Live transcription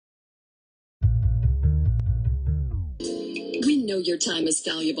know your time is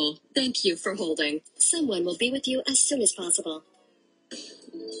valuable. Thank you for holding. Someone will be with you as soon as possible.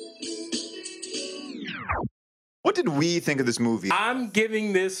 What did we think of this movie? I'm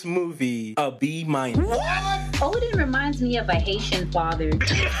giving this movie a B-. Odin reminds me of a Haitian father.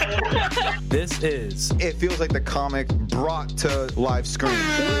 This is... It feels like the comic brought to live screen.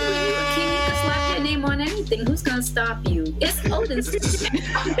 King, you can slap your name on anything. Who's gonna stop you? It's Odin's.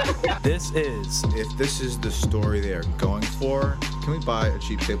 This is... If this is the story they are going for, can we buy a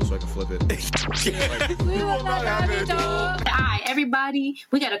cheap table so I can flip it? We will not have it, dog. All right, everybody,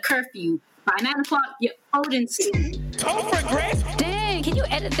 we got a curfew. By 9 o'clock, you're Odin's. Topher Grace! Dang, can you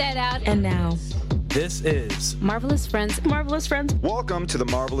edit that out? And now, This is... Marvelous Friends. Marvelous Friends. Welcome to the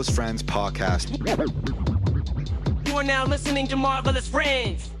Marvelous Friends podcast. You are now listening to Marvelous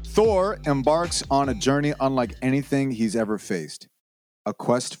Friends. Thor embarks on a journey unlike anything he's ever faced, a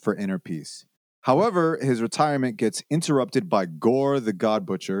quest for inner peace. However, his retirement gets interrupted by Gorr the God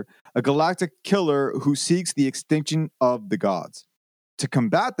Butcher, a galactic killer who seeks the extinction of the gods. To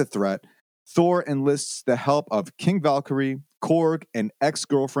combat the threat, Thor enlists the help of King Valkyrie, Korg, and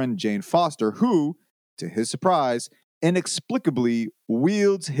ex-girlfriend Jane Foster, who, to his surprise, inexplicably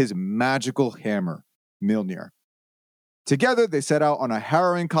wields his magical hammer, Mjolnir. Together, they set out on a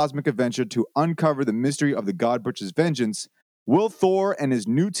harrowing cosmic adventure to uncover the mystery of the God Butcher's vengeance. Will Thor and his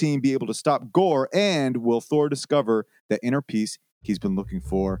new team be able to stop Gorr, and will Thor discover the inner peace he's been looking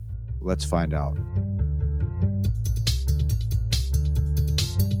for? Let's find out.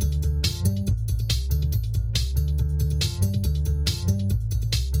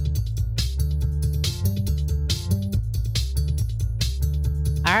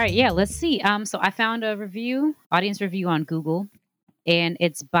 All right, yeah, let's see. So I found a audience review on Google, and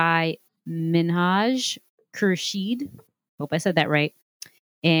it's by Minhaj Khurshid. Hope I said that right.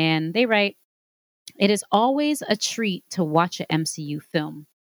 And they write, "It is always a treat to watch an MCU film.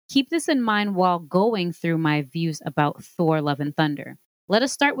 Keep this in mind while going through my views about Thor: Love and Thunder. Let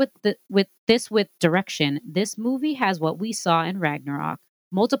us start with direction. This movie has what we saw in Ragnarok.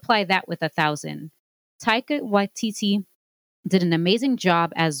 Multiply that with 1,000. Taika Waititi did an amazing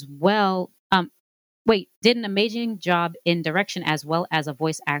job did an amazing job in direction as well as a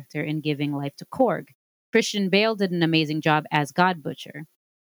voice actor in giving life to Korg. Christian Bale did an amazing job as God Butcher.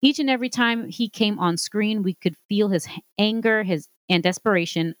 Each and every time he came on screen, we could feel his anger, and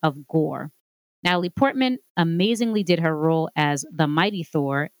desperation of Gorr. Natalie Portman amazingly did her role as the mighty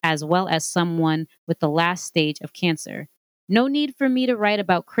Thor, as well as someone with the last stage of cancer. No need for me to write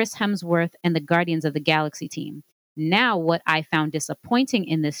about Chris Hemsworth and the Guardians of the Galaxy team. Now, what I found disappointing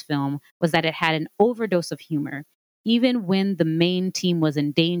in this film was that it had an overdose of humor. Even when the main team was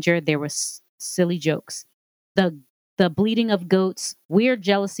in danger, there were silly jokes. The bleeding of goats, weird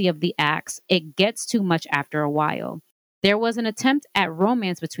jealousy of the axe, it gets too much after a while. There was an attempt at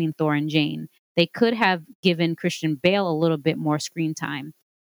romance between Thor and Jane. They could have given Christian Bale a little bit more screen time.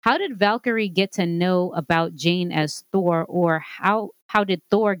 How did Valkyrie get to know about Jane as Thor, or how did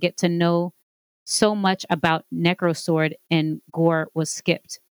Thor get to know so much about Necrosword and Gorr was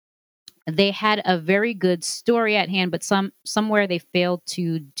skipped? They had a very good story at hand, but somewhere they failed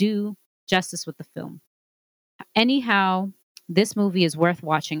to do justice with the film. Anyhow, this movie is worth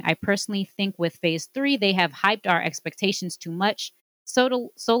watching. I personally think with Phase 3, they have hyped our expectations too much. So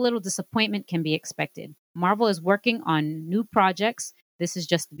little disappointment can be expected. Marvel is working on new projects. This is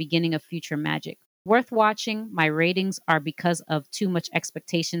just the beginning of future magic. Worth watching. My ratings are because of too much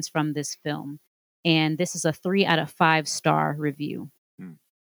expectations from this film. And this is a 3 out of 5 star review."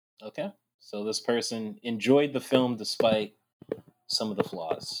 Okay. So this person enjoyed the film despite some of the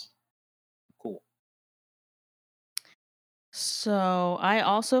flaws. Cool. So I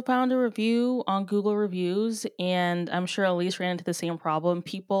also found a review on Google Reviews, and I'm sure Elise ran into the same problem.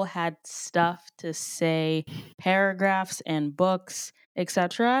 People had stuff to say, paragraphs and books,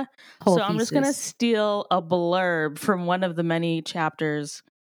 etc. So I'm just going to steal a blurb from one of the many chapters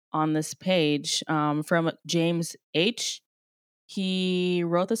on this page from James H. He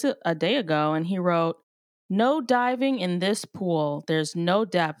wrote this a day ago, and he wrote, "No diving in this pool. There's no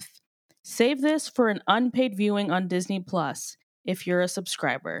depth. Save this for an unpaid viewing on Disney Plus if you're a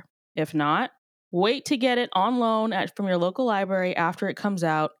subscriber. If not, wait to get it on loan from your local library after it comes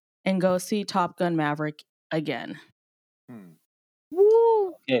out and go see Top Gun Maverick again."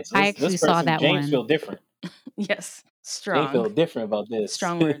 Woo! Okay, so I actually saw that James one. feel different. Yes, strong. They feel different about this.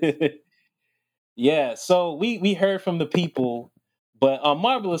 Strong words. Yeah, so we heard from the people, but on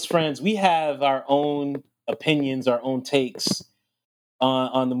Marvelous Friends, we have our own opinions, our own takes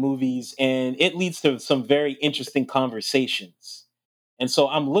on the movies, and it leads to some very interesting conversations. And so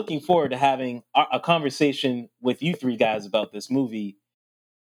I'm looking forward to having a conversation with you three guys about this movie.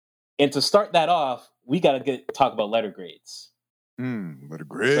 And to start that off, we got to talk about letter grades. Letter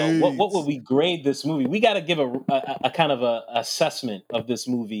grades. So what would we grade this movie? We got to give a kind of a assessment of this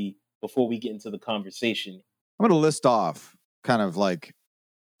movie before we get into the conversation. I'm going to list off kind of like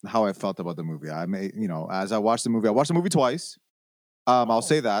how I felt about the movie. As I watched the movie twice. I'll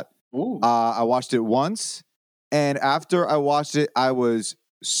say that. I watched it once, and after I watched it, I was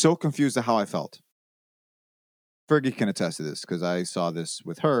so confused at how I felt. Fergie can attest to this because I saw this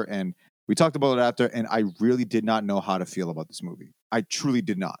with her, and we talked about it after, and I really did not know how to feel about this movie. I truly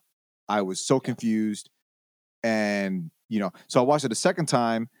did not. I was so confused, and so I watched it a second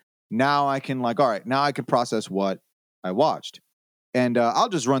time. Now I can now I can process what I watched, and I'll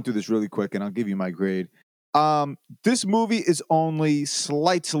just run through this really quick, and I'll give you my grade. This movie is only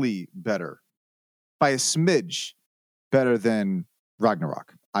slightly better, by a smidge, better than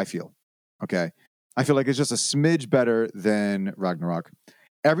Ragnarok, I feel. Okay? I feel like it's just a smidge better than Ragnarok.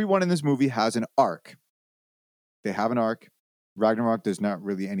 Everyone in this movie has an arc. They have an arc. Ragnarok, there's not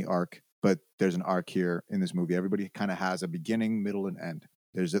really any arc, but there's an arc here in this movie. Everybody kind of has a beginning, middle, and end.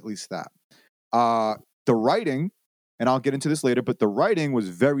 There's at least that. The writing, and I'll get into this later, but the writing was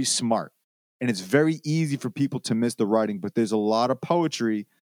very smart. And it's very easy for people to miss the writing, but there's a lot of poetry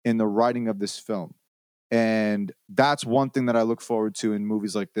in the writing of this film. And that's one thing that I look forward to in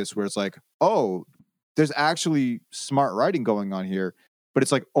movies like this, where it's like, oh, there's actually smart writing going on here, but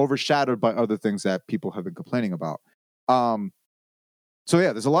it's like overshadowed by other things that people have been complaining about. So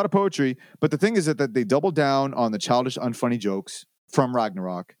yeah, there's a lot of poetry, but the thing is that they double down on the childish, unfunny jokes from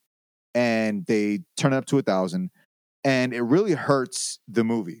Ragnarok, and they turn it up to 1,000, and it really hurts the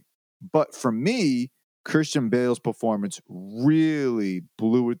movie. But for me, Christian Bale's performance really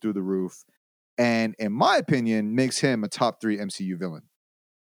blew it through the roof, and in my opinion, makes him a top 3 MCU villain.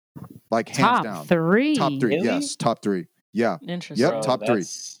 Like hands down. Top 3? Top 3, Really? yes, top 3. Yeah. Interesting. Yep, top 3.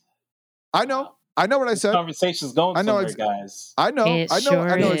 I know. I know what I said. Conversation's going somewhere, guys. I know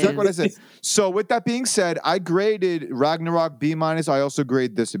exactly what I said. is. So with that being said, I graded Ragnarok B-. I also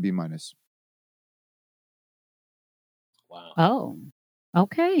grade this a B-. Wow. Oh,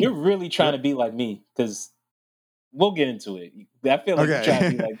 okay. You're really trying to be like me, because we'll get into it. I feel like you're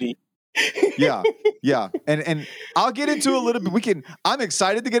trying to be like me. Yeah. And I'll get into a little bit. I'm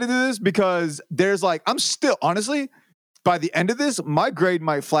excited to get into this because there's I'm still, honestly, by the end of this, my grade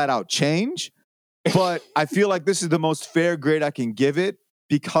might flat out change, but I feel like this is the most fair grade I can give it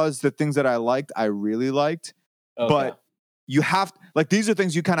because the things that I really liked. Okay. But you have, these are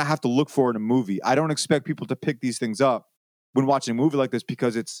things you kind of have to look for in a movie. I don't expect people to pick these things up when watching a movie like this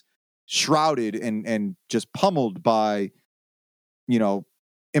because it's shrouded and just pummeled by,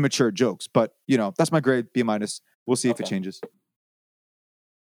 immature jokes. But, that's my grade, B-. We'll see if it changes.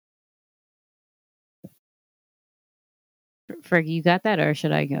 Fergie, you got that, or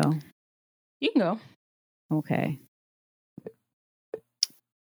should I go? You can go. Okay.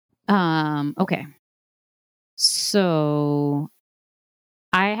 Okay. So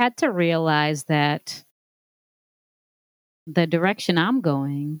I had to realize that the direction I'm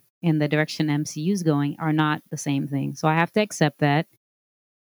going and the direction MCU's going are not the same thing. So I have to accept that.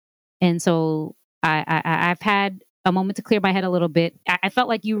 And so I've had a moment to clear my head a little bit. I felt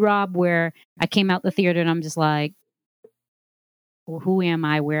like you, Rob, where I came out the theater and I'm just like, well, who am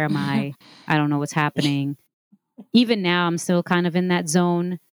I? Where am I? I don't know what's happening. Even now, I'm still kind of in that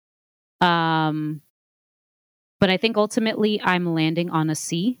zone. But I think ultimately I'm landing on a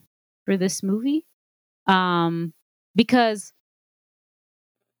C for this movie. Because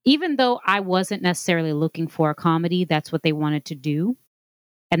even though I wasn't necessarily looking for a comedy, that's what they wanted to do.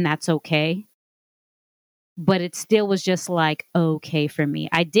 And that's okay. But it still was just okay for me.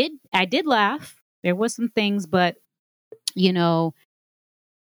 I did laugh. There was some things, but and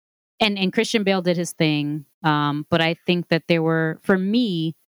Christian Bale did his thing. But I think that there were, for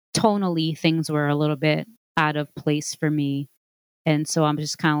me, tonally, things were a little bit out of place for me. And so I'm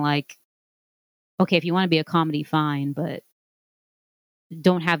just kind of okay, if you want to be a comedy, fine, but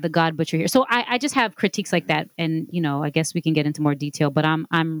don't have the God Butcher here. So I just have critiques like that. And, I guess we can get into more detail, but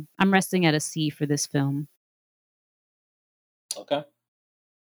I'm resting at a C for this film. Okay.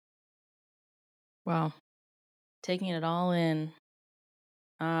 Wow. Taking it all in.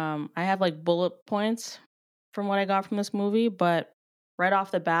 I have bullet points from what I got from this movie, but right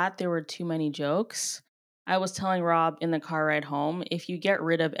off the bat, there were too many jokes. I was telling Rob in the car ride home, if you get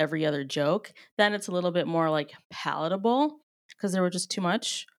rid of every other joke, then it's a little bit more palatable because there were just too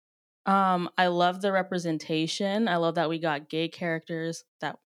much. I love the representation. I love that we got gay characters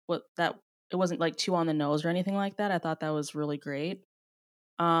that it wasn't too on the nose or anything like that. I thought that was really great.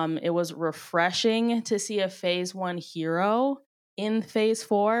 It was refreshing to see a Phase 1 hero in Phase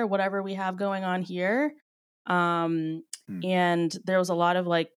 4, whatever we have going on here. And there was a lot of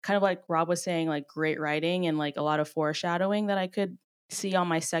like, kind of like Rob was saying, like great writing and like a lot of foreshadowing that I could see on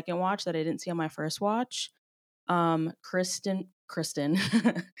my second watch that I didn't see on my first watch. Christian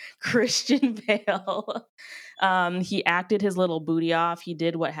Bale. He acted his little booty off. He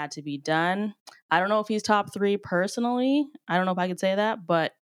did what had to be done. I don't know if he's top 3 personally. I don't know if I could say that,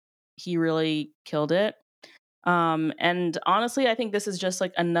 but he really killed it. And honestly, I think this is just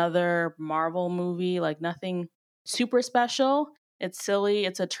like another Marvel movie, like nothing super special. It's silly.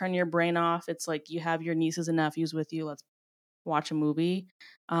 It's a turn your brain off. It's like you have your nieces and nephews with you. Let's watch a movie.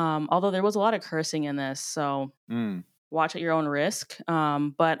 Although there was a lot of cursing in this, so watch at your own risk.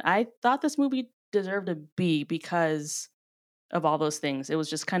 But I thought this movie deserved a B because of all those things. It was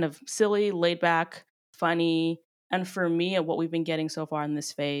just kind of silly, laid back, funny, and for me, what we've been getting so far in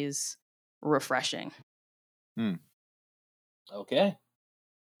this phase, refreshing. Okay.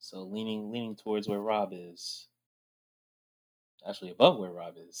 So leaning towards where Rob is. Actually above where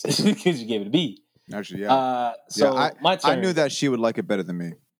Rob is. Because you gave it a B. Actually, yeah. My turn. I knew that she would like it better than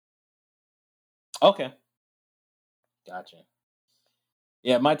me. Okay. Gotcha.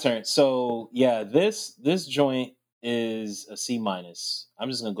 Yeah, my turn. So yeah, this joint is a C-. I'm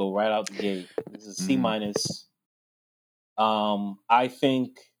just gonna go right out the gate. This is a C-. I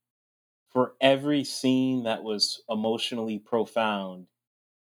think for every scene that was emotionally profound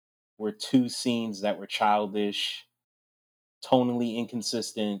were 2 scenes that were childish, tonally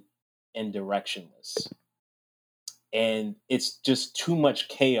inconsistent, and directionless. And it's just too much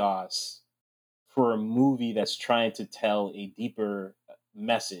chaos for a movie that's trying to tell a deeper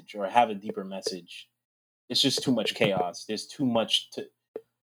message or have a deeper message. It's just too much chaos. There's too much to...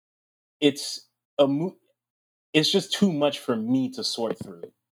 It's just too much for me to sort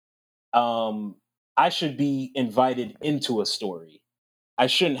through. I should be invited into a story. I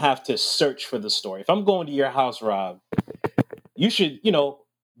shouldn't have to search for the story. If I'm going to your house, Rob, you should,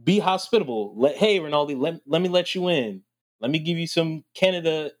 be hospitable. Hey, Rinaldi, let me let you in. Let me give you some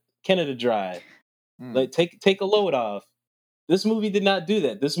Canada Dry. Take a load off. This movie did not do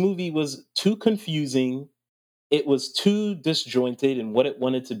that. This movie was too confusing. It was too disjointed in what it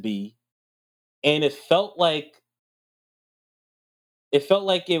wanted to be, and it felt like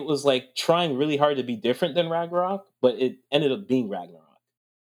it was like trying really hard to be different than Ragnarok, but it ended up being Ragnarok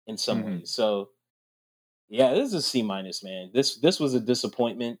in some ways. So yeah, this is a C-, man. This was a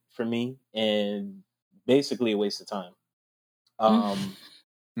disappointment for me and basically a waste of time.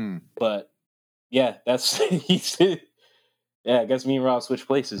 But yeah, that's yeah, I guess me and Rob switch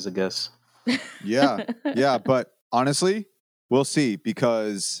places, I guess. Yeah, but honestly, we'll see,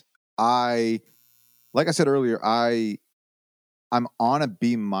 because like I said earlier, I'm on a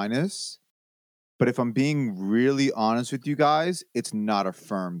B-, but if I'm being really honest with you guys, it's not a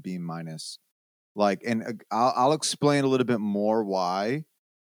firm B-. Like, and I'll explain a little bit more why.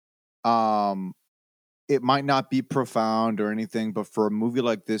 It might not be profound or anything, but for a movie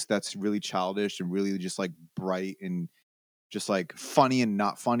like this that's really childish and really just like bright and just like funny and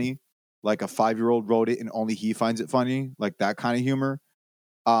not funny, like a 5-year-old wrote it and only he finds it funny, like that kind of humor.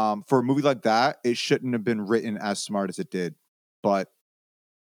 For a movie like that, it shouldn't have been written as smart as it did, but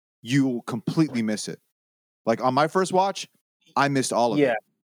you will completely miss it. Like on my first watch, I missed all of it. Yeah,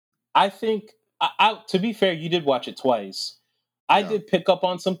 I think, to be fair, you did watch it twice. I did pick up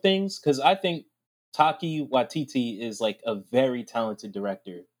on some things because I think Taika Waititi is like a very talented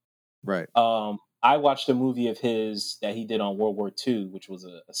director. Right. I watched a movie of his that he did on World War II, which was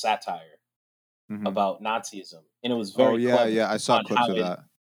a satire about Nazism, and it was very clever. I saw clips of that.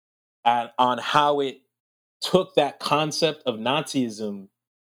 And on how it took that concept of Nazism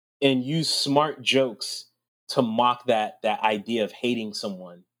and used smart jokes to mock that idea of hating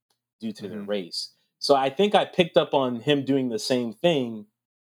someone due to their race. So I think I picked up on him doing the same thing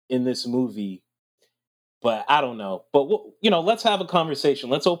in this movie, but I don't know. But let's have a conversation.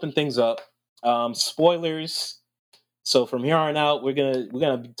 Let's open things up. Spoilers. So from here on out, we're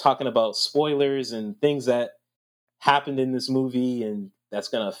gonna be talking about spoilers and things that happened in this movie, and that's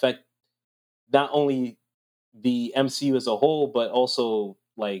gonna affect not only the MCU as a whole, but also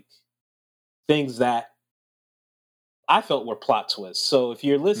like things that I felt were plot twists. So if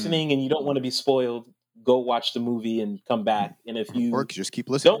you're listening and you don't want to be spoiled, go watch the movie and come back. And if you just keep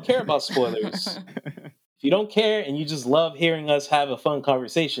listening, don't care about spoilers, if you don't care and you just love hearing us have a fun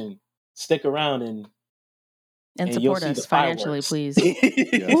conversation, stick around and support us financially, please.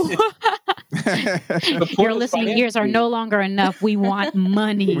 Your listening ears are no longer enough. We want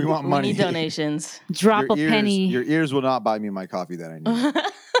money. We want We money. need donations. Drop Your a ears- penny. Your ears will not buy me my coffee that I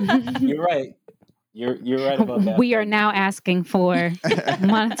need. You're right. You're right about that. We are now asking for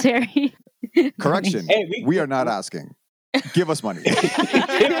monetary Correction. Hey, we are not asking. Give us money.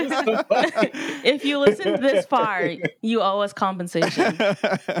 If you listen this far, you owe us compensation.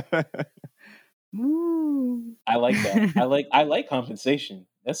 I like that. I like compensation.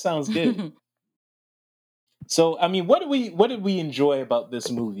 That sounds good. So, I mean, what did we enjoy about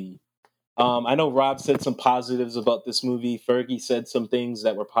this movie? I know Rob said some positives about this movie. Fergie said some things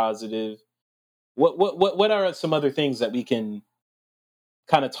that were positive. What are some other things that we can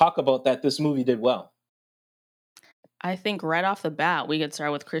kind of talk about that this movie did well? I think right off the bat, we could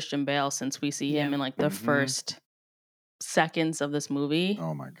start with Christian Bale since we see him in like the Mhm. first seconds of this movie.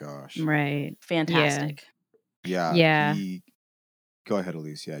 Oh my gosh. Right. Fantastic. Yeah. Yeah. Go ahead,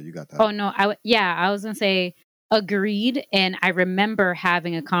 Elise. Yeah, you got that. Oh no, I was gonna say agreed, and I remember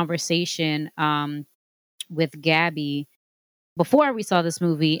having a conversation with Gabby before we saw this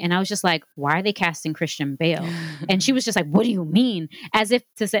movie, and I was just like, "Why are they casting Christian Bale?" And she was just like, "What do you mean?" As if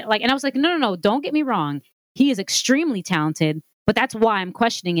to say, like, and I was like, "No, don't get me wrong. He is extremely talented, but that's why I'm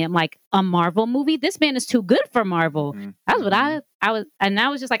questioning him. Like a Marvel movie, this man is too good for Marvel." Mhm. That's what I was, and I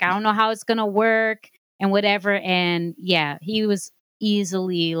was just like, I don't know how it's gonna work and whatever. And yeah, he was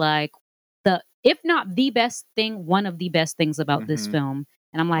easily like if not the best thing, one of the best things about this Mhm. film.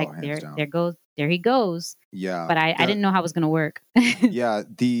 And I'm like, hands down. there he goes. Yeah. But I didn't know how it was gonna work. Yeah,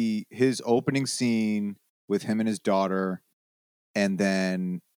 his opening scene with him and his daughter, and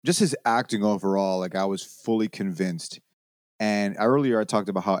then just his acting overall, like I was fully convinced. And earlier I talked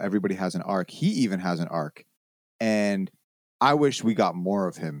about how everybody has an arc. He even has an arc. And I wish we got more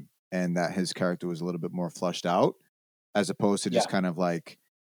of him and that his character was a little bit more fleshed out, as opposed to just kind of like,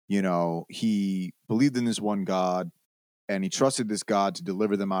 he believed in this one God and he trusted this God to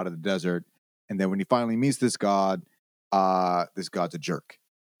deliver them out of the desert. And then when he finally meets this God's a jerk.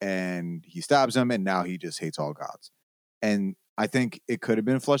 And he stabs him, and now he just hates all gods. And I think it could have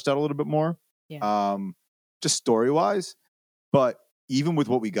been fleshed out a little bit more, just story-wise. But even with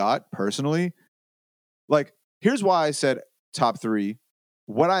what we got, personally, like, here's why I said top 3.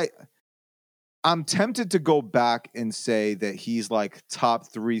 I'm tempted to go back and say that he's like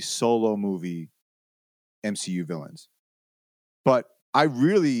top 3 solo movie MCU villains. But I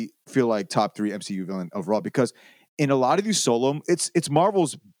really feel like top 3 MCU villain overall, because in a lot of these solo, it's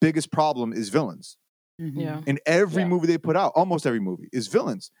Marvel's biggest problem is villains. Yeah. In every movie they put out, almost every movie is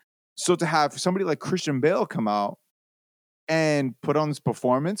villains. So to have somebody like Christian Bale come out and put on this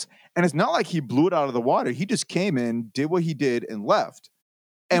performance, and it's not like he blew it out of the water. He just came in, did what he did, and left.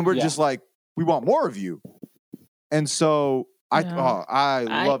 And we're just like, we want more of you. And so I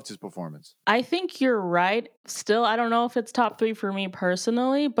loved his performance. I think you're right. Still, I don't know if it's top 3 for me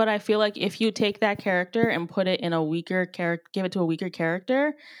personally, but I feel like if you take that character and put it in a weaker character, give it to a weaker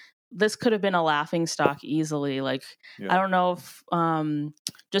character, this could have been a laughing stock easily. Like, I don't know if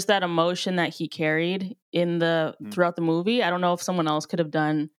just that emotion that he carried in throughout the movie, I don't know if someone else could have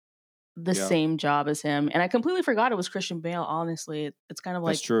done the same job as him. And I completely forgot it was Christian Bale, honestly. It's kind of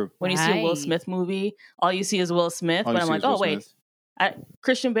like when you see a Will Smith movie, all you see is Will Smith, but I'm like, oh wait,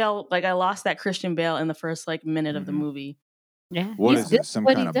 Christian Bale, like I lost that Christian Bale in the first like minute of the movie. Yeah. What is it? Some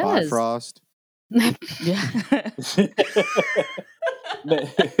kind of Bifrost? No.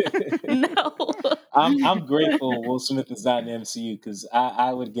 I'm grateful Will Smith is not in the MCU, because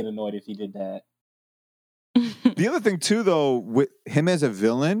I would get annoyed if he did that. The other thing too, though, with him as a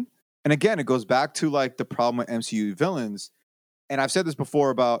villain, and again, it goes back to like the problem with MCU villains, and I've said this before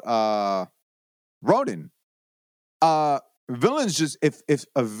about Ronan. Villains just if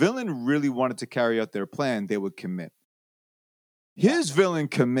a villain really wanted to carry out their plan, they would commit. His villain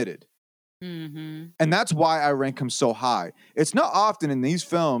committed. Mm-hmm. And that's why I rank him so high. It's not often in these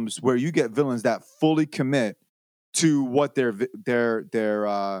films where you get villains that fully commit to what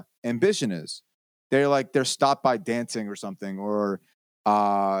their ambition is. They're stopped by dancing or something, or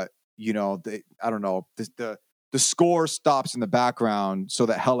I don't know. The score stops in the background so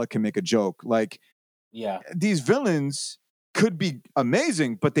that Hela can make a joke. Like, these villains could be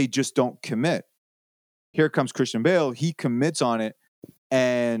amazing, but they just don't commit. Here comes Christian Bale. He commits on it,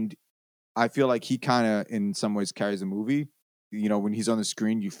 and I feel like he kind of, in some ways, carries the movie. You know, when he's on the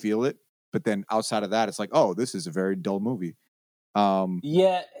screen, you feel it, but then outside of that, it's like, oh, this is a very dull movie. So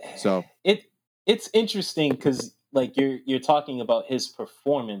it's interesting because like you're talking about his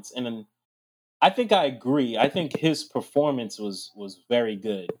performance, and then I think I agree. I think his performance was very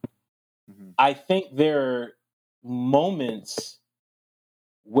good. Mm-hmm. I think there are moments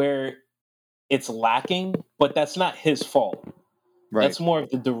where it's lacking, but that's not his fault. Right. That's more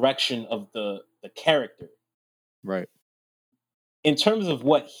of the direction of the character. Right. In terms of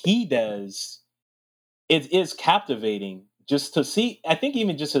what he does, it is captivating just to see. I think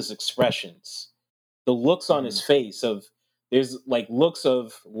even just his expressions, the looks on his face there's like looks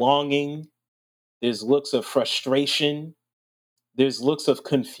of longing, there's looks of frustration, there's looks of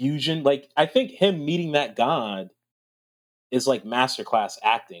confusion. Like I think him meeting that God is like masterclass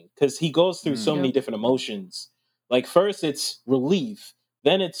acting because he goes through so many different emotions. Like first it's relief,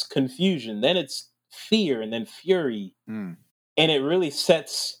 then it's confusion, then it's fear, and then fury. And it really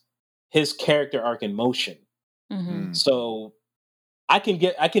sets his character arc in motion. So I can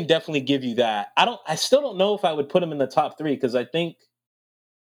definitely give you that. I still don't know if I would put him in the top 3 because I think,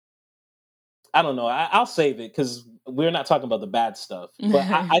 I don't know. I'll save it because we're not talking about the bad stuff. But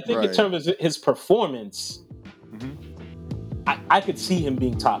I think in terms of his performance, I could see him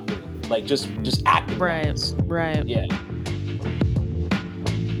being top 3. Like just acting. Right. Yeah.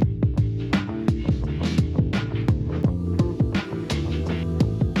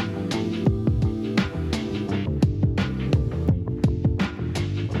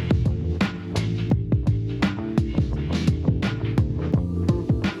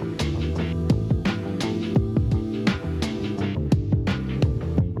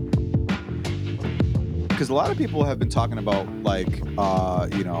 Because a lot of people have been talking about like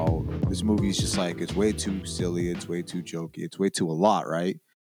this movie's just like it's way too silly, it's way too jokey, it's way too a lot, right?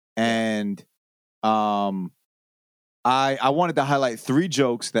 And I wanted to highlight 3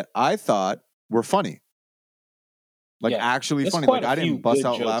 jokes that I thought were funny, like actually There's funny. quite Like a I few didn't bust good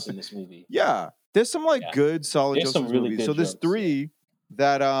out jokes laughing in this movie. Yeah, there's some like good solid There's jokes some in this really movie. good So there's jokes, 3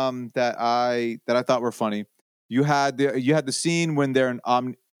 that I thought were funny. You had the scene when they're in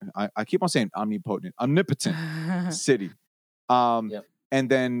I keep on saying omnipotent city. And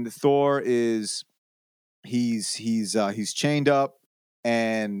then Thor is he's chained up,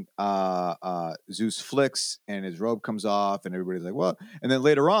 and Zeus flicks and his robe comes off and everybody's like, what? And then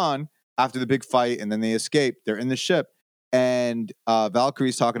later on, after the big fight and then they escape, they're in the ship, and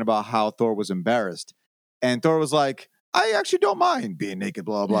Valkyrie's talking about how Thor was embarrassed. And Thor was like, I actually don't mind being naked,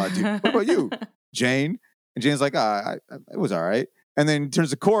 blah, blah, dude. What about you, Jane? And Jane's like, it was all right. And then he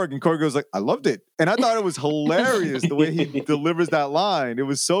turns to Korg, and Korg goes like, I loved it. And I thought it was hilarious the way he delivers that line. It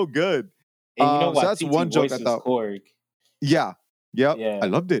was so good. And you know so that's one joke I thought. Korg. Yeah. Yep. Yeah. I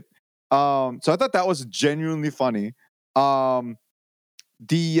loved it. So I thought that was genuinely funny. There's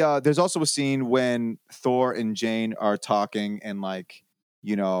also a scene when Thor and Jane are talking and like,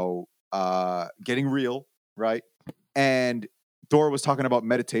 getting real, right? And Thor was talking about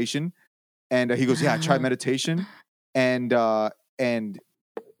meditation, and he goes, "Yeah, I tried meditation." And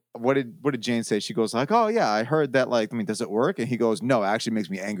what did Jane say? She goes like, "Oh yeah, I heard that. Like, does it work?" And he goes, "No, it actually makes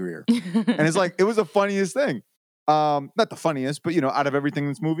me angrier." And it's like it was the funniest thing. Not the funniest, but out of everything in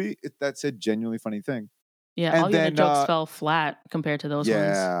this movie, that's a genuinely funny thing. Yeah, and all the other jokes fell flat compared to those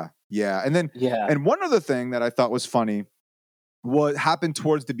ones. Yeah. And one other thing that I thought was funny, what happened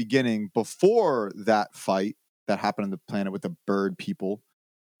towards the beginning before that fight that happened on the planet with the bird people,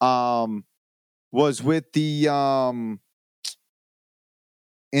 was with the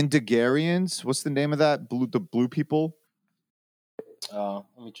Indigarians. What's the name of that? The blue people? Let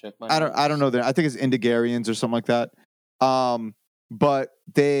me check my I don't know. I think it's Indigarians or something like that. But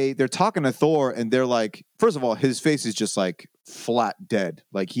they're talking to Thor, and they're like, first of all, his face is just like flat dead.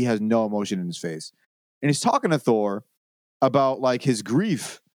 Like he has no emotion in his face. And he's talking to Thor about like his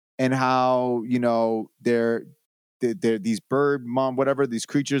grief and how, they're these bird mom, whatever, these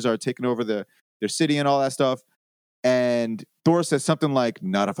creatures are taking over their city and all that stuff. And Thor says something like,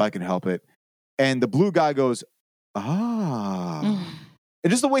 "Not if I can help it." And the blue guy goes, "Ah." And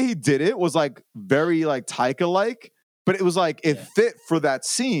just the way he did it was like very like Taika-like, but it was like it fit for that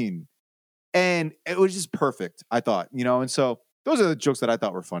scene. And it was just perfect, I thought, and so those are the jokes that I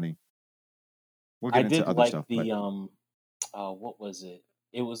thought were funny. We'll get into other stuff. What was it?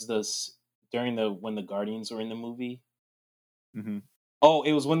 It was when the Guardians were in the movie. Mm-hmm. Oh,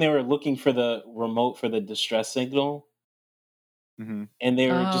 it was when they were looking for the remote for the distress signal. Mm-hmm. And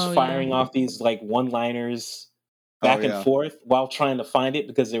they were just firing off these like one-liners back and forth while trying to find it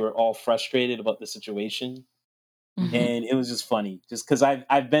because they were all frustrated about the situation. Mm-hmm. And it was just funny, just because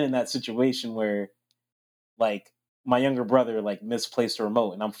I've been in that situation where like my younger brother like misplaced a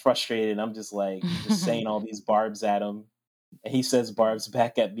remote and I'm frustrated and I'm just like just saying all these barbs at him, and he says barbs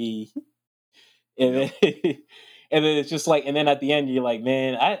back at me. And then, and then it's just like, and then at the end you're like,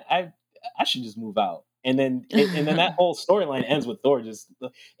 man, I should just move out. And then that whole storyline ends with Thor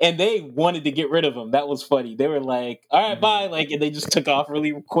and they wanted to get rid of him. That was funny. They were like, all right, bye. Like, and they just took off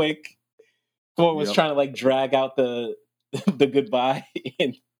really quick. Thor was trying to like drag out the the goodbye,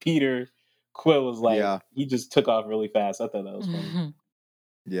 and Peter Quill was like, he just took off really fast. I thought that was funny.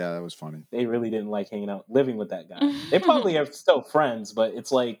 Yeah, that was funny. They really didn't like hanging out, living with that guy. They probably are still friends, but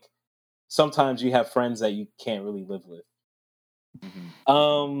it's like sometimes you have friends that you can't really live with.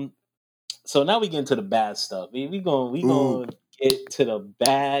 So now we get into the bad stuff. We gonna get to the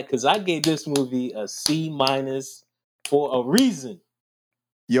bad, because I gave this movie a C- for a reason.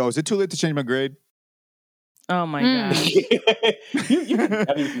 Yo, is it too late to change my grade? Oh my god! you can,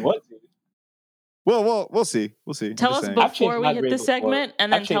 I mean, if you want to. Well, we'll see. We'll see. Tell us before we hit the segment,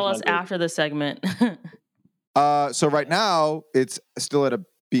 and then tell us after the segment. So right now it's still at a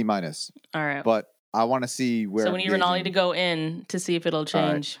B-. All right. But I want to see where. So we need Rinaldi to go in to see if it'll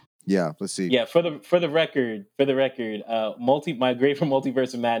change. Right. Yeah, let's see. Yeah, for the record, my grade for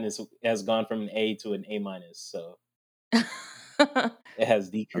Multiverse of Madness has gone from an A to an A-. So it has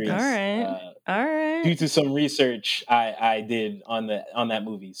decreased. All right. Due to some research I did on that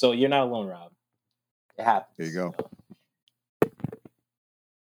movie. So you're not alone, Rob. It happens. There you go.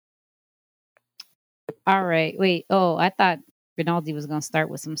 All right. Wait. Oh, I thought Rinaldi was going to start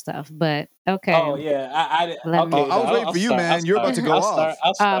with some stuff, but okay. Oh yeah, I was waiting for you, man. You're about to go off.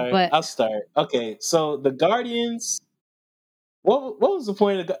 I'll start. Okay, so the Guardians. What was the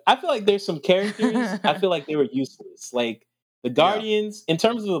point of? I feel like there's some characters. I feel like they were useless. Like the Guardians, in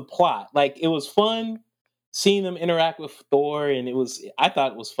terms of the plot, like it was fun seeing them interact with Thor, and I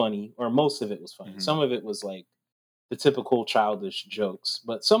thought it was funny, or most of it was funny. Some of it was like the typical childish jokes,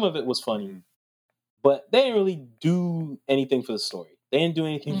 but some of it was funny. But they didn't really do anything for the story. They didn't do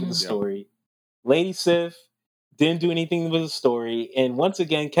anything for the story. Lady Sif didn't do anything for the story. And once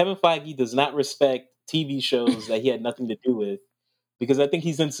again, Kevin Feige does not respect TV shows that he had nothing to do with, because I think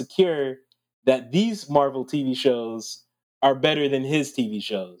he's insecure that these Marvel TV shows are better than his TV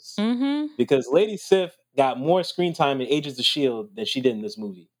shows. Because Lady Sif got more screen time in Agents of S.H.I.E.L.D. than she did in this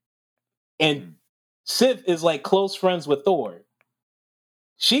movie. And Sif is like close friends with Thor.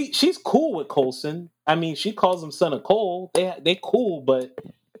 She's cool with Coulson. I mean, she calls him son of Cole. They cool, but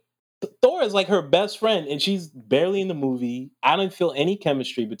Thor is like her best friend, and she's barely in the movie. I didn't feel any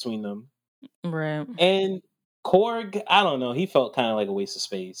chemistry between them. Right. And Korg, I don't know. He felt kind of like a waste of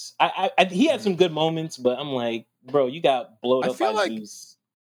space. He had some good moments, but I'm like, bro, you got blown up by Zeus.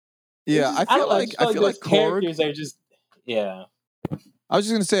 Yeah, I feel like those Korg characters are just I was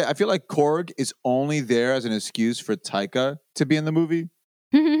just gonna say, I feel like Korg is only there as an excuse for Taika to be in the movie.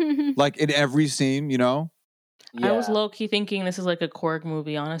 Like in every scene, you know? I was low-key thinking this is like a Korg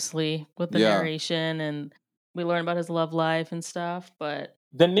movie, honestly, with the narration, and we learn about his love life and stuff, but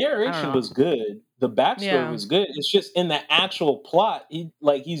the narration was good. The backstory was good. It's just in the actual plot,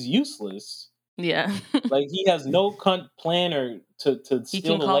 he's useless. Yeah. Like he has no plan or to he steal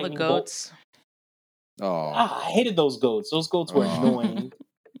can the call lightning the goats. Oh, I hated those goats. Those goats were annoying.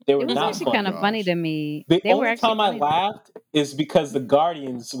 They were It was not actually fun. kind of funny to me. The They were only actually time I funny. laughed is because the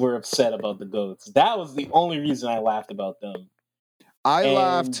Guardians were upset about the goats. That was the only reason I laughed about them. I And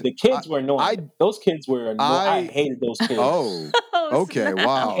laughed. The kids were annoying. Those kids were annoying. I hated those kids. Oh, okay.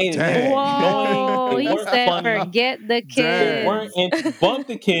 Wow. hated them. Dang. Whoa, They he weren't said funny. forget the They kids. weren't and bump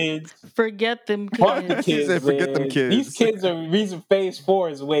the kids. Forget them Bump the kids. He kids. said, "Forget them man. kids." These kids are the reason Phase 4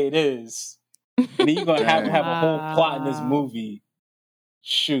 is the way it is. And then you're gonna have a whole plot in this movie.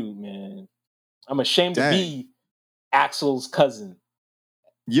 Shoot, man. I'm ashamed to be Axel's cousin.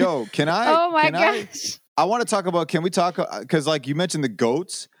 Yo, can I? Oh my can gosh. I want to talk about. Can we talk? Because like you mentioned the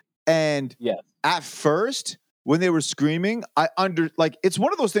goats, and at first when they were screaming, it's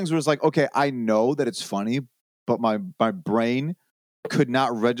one of those things where it's like, okay, I know that it's funny, but my brain could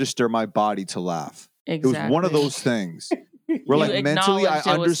not register my body to laugh. Exactly. It was one of those things where You like mentally I acknowledged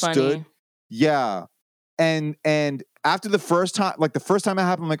it was understood. funny. Yeah. And after the first time it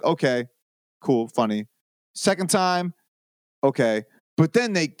happened, I'm like, okay, cool, funny. Second time, okay. But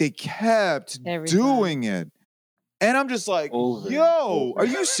then they kept doing it. And I'm just like, are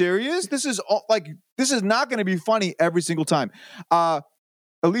you serious? This is not going to be funny every single time.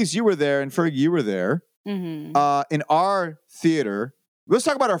 Elise, you were there, and Fergie, you were there. Mm-hmm. In our theater. Let's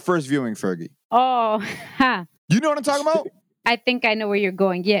talk about our first viewing, Fergie. Oh, ha. You know what I'm talking about? I think I know where you're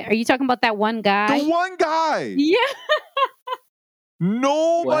going. Yeah. Are you talking about that one guy? The one guy. Yeah.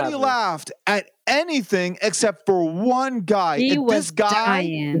 Nobody laughed at anything except for one guy. He and was this guy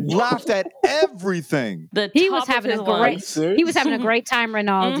dying. laughed at everything. He was having a great time,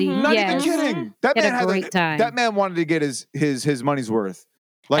 Rinaldi. Not Yes. even kidding. That He man had a great time. That man wanted to get his money's worth.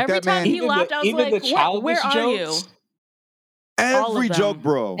 Like Every that time man. he laughed, I was like, where are you? Every joke,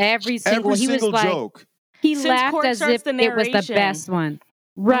 bro. Every single Every single he was like, joke. He Since laughed Korg as starts if the it was the narration. best one.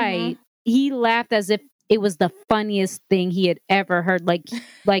 Right. he laughed as if it was the funniest thing he had ever heard. Like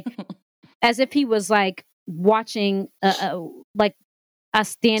as if he was like watching like a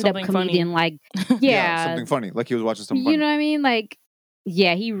stand-up Something comedian. funny. Like, yeah, something funny, like he was watching something you funny. know what I mean? Like,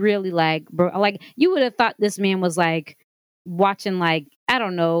 yeah, he really like, bro. Like, you would have thought this man was like watching, like, I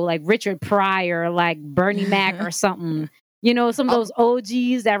don't know, like Richard Pryor, like Bernie Mac or something. You know, some of those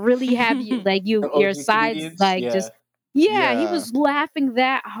OGs that really have you, like, your OG sides, comedians, like, yeah. just, yeah, he Yeah. was laughing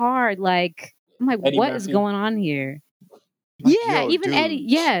that hard. Like, I'm like, Eddie what is Murphy. going on here? Like, Yeah, yo, even dude, Eddie.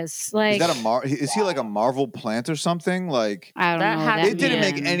 Yes, like, is he like a Marvel plant or something? Like, I don't That know. had That to it didn't be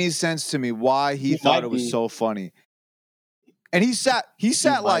make man. any sense to me why he He thought might it was be. so funny. And he sat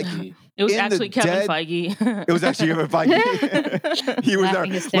Might like be. It was in the actually Kevin dead- Feige. it was actually Kevin Feige. He was there, Laughing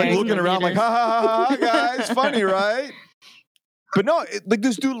like hysterically. looking around, like, ha ha ha, ha guys, funny, right? But no, like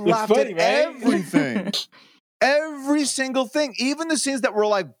this dude laughed funny, at right? everything, every single thing, even the scenes that were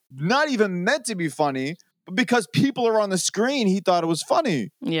like not even meant to be funny, but because people are on the screen, he thought it was funny.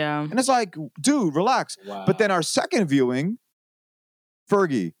 Yeah. And it's like, dude, relax. Wow. But then our second viewing,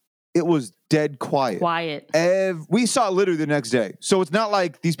 Fergie, it was dead quiet. Quiet. We saw it literally the next day. So it's not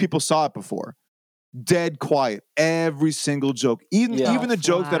like these people saw it before. Dead quiet. Every single joke. Even the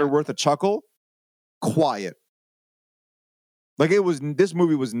jokes that are worth a chuckle, quiet. Like this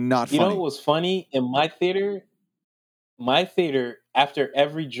movie was not funny. You know what was funny? In my theater, after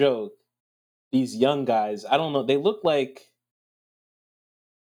every joke, these young guys, I don't know, they look like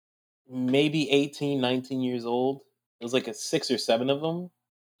maybe 18, 19 years old. It was like a 6 or 7 of them.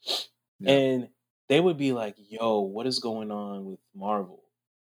 Yeah. And they would be like, yo, what is going on with Marvel?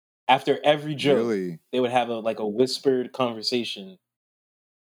 After every joke, Really? they would have a whispered conversation.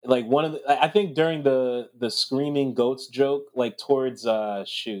 Like I think during the screaming goats joke, like towards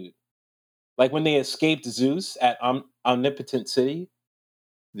like when they escaped Zeus at Omnipotent City,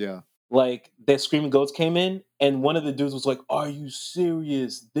 Yeah. like the screaming goats came in, and one of the dudes was like, "Are you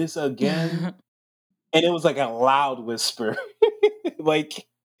serious? This again?" And it was like a loud whisper, like,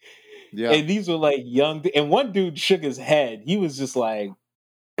 Yeah. and these were like young, and one dude shook his head. He was just like,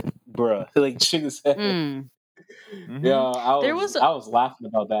 "Bruh," like shook his head. Mhm. Yeah, I was laughing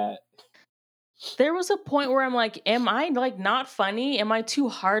about that. There was a point where I'm like, am I like not funny? Am I too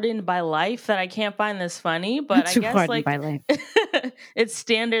hardened by life that I can't find this funny? But I Too guess hardened like by life. it's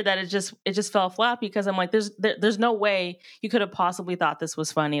standard that it just fell flat because I'm like, there's no way you could have possibly thought this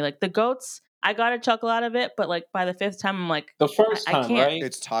was funny. Like the goats, I got a chuckle out of it, but like by the 5th time, I'm like, The first I time, can't. right?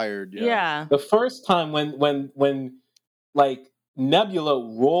 It's tired. Yeah. Yeah. The first time when like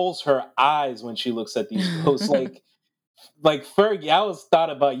Nebula rolls her eyes when she looks at these ghosts, like Fergie, I was thought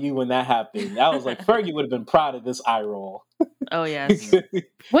about you when that happened. I was like, Fergie would have been proud of this eye roll. Oh yes.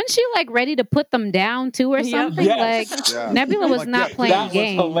 Wasn't she like ready to put them down too or Yep. something? Yes. Like Yeah. Nebula was Like, not yeah, playing That was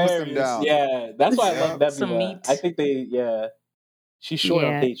games. hilarious. down. Yeah, that's why I Yeah. love Nebula. Some meat. I think she's short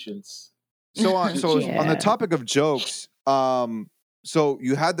Yeah. on patience. So on on Yeah. the topic of jokes, so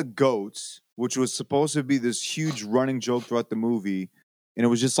you had the goats, which was supposed to be this huge running joke throughout the movie, and it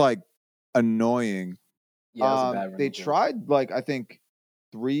was just like annoying. Yeah, that was a bad running They joke. tried like I think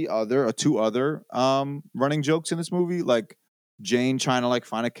 2 other running jokes in this movie, like Jane trying to like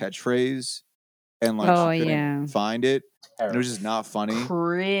find a catchphrase and like Oh, she couldn't yeah. find it. And it Terrible. was just not funny.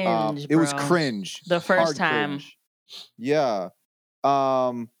 Cringe. It was bro. cringe. The first Hard time. cringe. Yeah.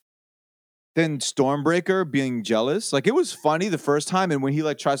 Then Stormbreaker being jealous. Like it was funny the first time, and when he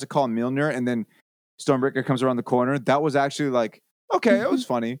like tries to call Mjolnir and then Stormbreaker comes around the corner, that was actually like, okay, it was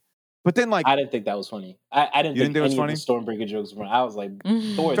funny. But then like I didn't think that was funny. I didn't You think didn't think it any was of the Stormbreaker jokes were funny. I was like,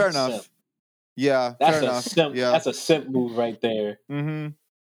 Thor is fair a enough. simp. Yeah, That's fair a enough. simp. Yeah. That's a simp move right there. Mm-hmm.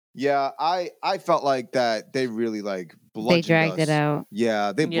 Yeah, I felt like that they really like bludgeoned They dragged us. it out.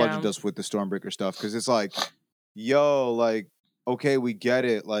 Yeah, they bludgeoned Yeah. us with the Stormbreaker stuff because it's like, yo, like, okay, we get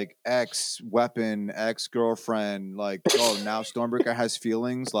it. Like, ex weapon, ex girlfriend. Like, oh, now Stormbreaker has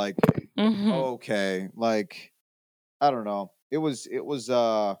feelings. Like, Mhm. okay, like, I don't know. It was.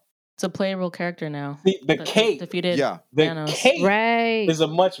 It's a playable character now. The That cape, defeated Yeah. the Thanos. cape Right. is a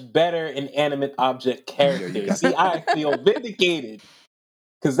much better inanimate object character. got See, I feel vindicated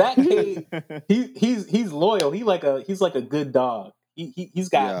because that cape, he's loyal. He's like a good dog. He's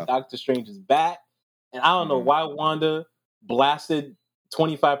got Yeah. Doctor Strange's back, and I don't know Mhm. why Wanda blasted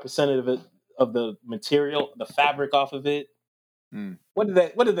 25% of the material, the fabric off of it. Mm. What did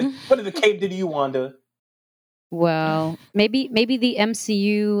the cape do to you, Wanda? Well, maybe the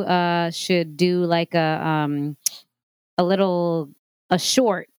MCU should do like a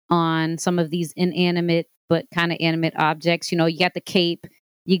short on some of these inanimate but kind of animate objects. You know, you got the cape.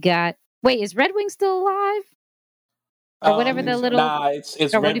 You got Wait, is Red Wing still alive? or whatever the little. Nah, it's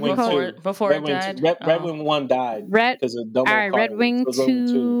or what Red do you Wing call before two. before Red it Wing died. two. Red Oh. Wing one died Red. because of All double right, Red Wing So it's Red Wing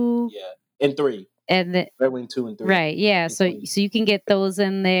 2, Yeah, and 3. and the, Red Wing 2 and 3. right, yeah. And So 3. you can get those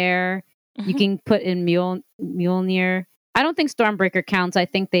in there. You can put in Mjolnir. I don't think Stormbreaker counts. I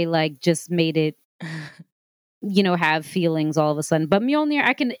think they like just made it, have feelings all of a sudden. But Mjolnir,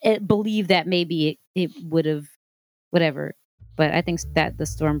 I can believe that maybe it would have, whatever. But I think that the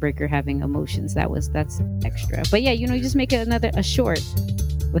Stormbreaker having emotions, that's extra. But yeah, you just make it a short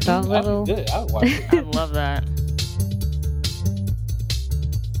with all little. Good. I would watch it. I love that.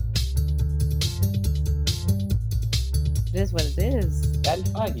 It is what it is. Daddy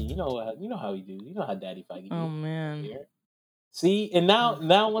Feige, you know how he do. You know how Daddy Feige do. Oh man. Here. See, and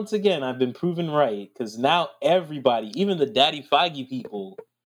now once again, I've been proven right because now everybody, even the Daddy Feige people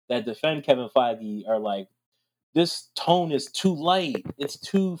that defend Kevin Feige, are like, this tone is too light. It's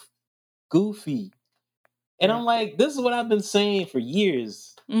too goofy. And I'm like, this is what I've been saying for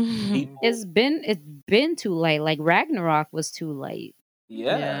years. People. It's been too light. Like Ragnarok was too light.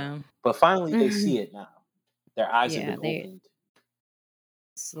 Yeah. But finally they see it now. Their eyes have been opened.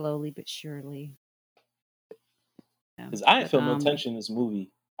 Slowly but surely. Because I didn't feel no tension in this movie.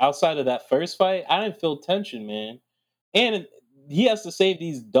 Outside of that first fight, I didn't feel tension, man. And he has to save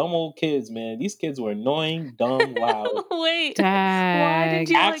these dumb old kids, man. These kids were annoying, dumb, loud. Wait, why did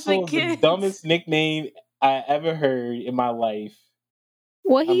you Axel like the kids? is the dumbest nickname I ever heard in my life.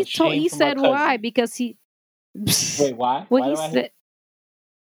 Well, he said why because he. Wait, why? Well, Why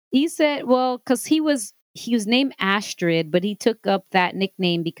he said well because he was named Astrid, but he took up that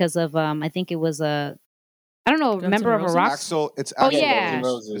nickname because of I think it was I don't know, member of a rock. Axel, it's Oh Axl yeah,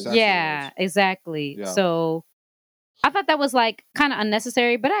 Rose. yeah, exactly. Yeah. So I thought that was like kind of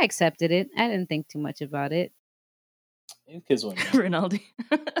unnecessary, but I accepted it. I didn't think too much about it. Kids were Rinaldi.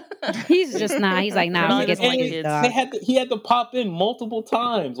 He's just not. He's like, nah, I'm Rinaldi gonna get doesn't like the kids. dog. He had to pop in multiple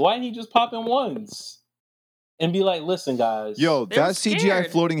times. Why didn't he just pop in once and be like, "Listen, guys." Yo, They that were CGI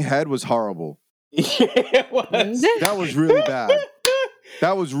scared. floating head was horrible. It was. That was really bad.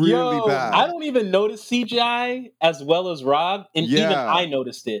 That was really bad. I don't even notice CGI as well as Rob, and even I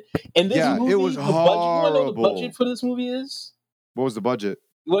noticed it. And this movie, it was you want to know what the horrible. budget for this movie is? What was the budget?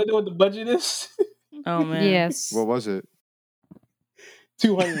 You want to know what the budget is? Oh man. Yes. What was it?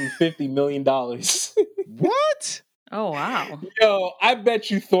 $250 million. What? Oh wow. Yo, I bet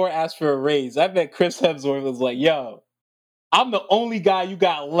you Thor asked for a raise. I bet Chris Hemsworth was like, "Yo, I'm the only guy you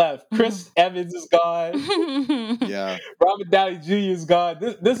got left. Chris Evans is gone. Yeah. Robert Downey Jr. is gone.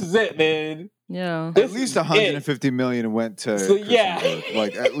 This is it, man." Yeah. At least 150 million went to Chris Hemsworth.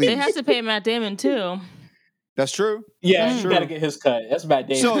 Like at least They had to pay Matt Damon too. That's true. Yeah, That's you true. got to get his cut. That's Matt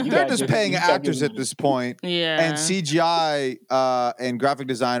Damon. So You they're gotta just give- paying you gotta actors give at him- this point, Yeah. and CGI and graphic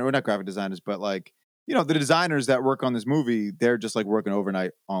design, or not graphic designers, but like the designers that work on this movie, they're just like working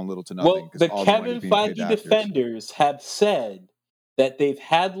overnight on little to nothing. Well, 'cause the all the money's Kevin being paid to Feige actors. defenders have said that they've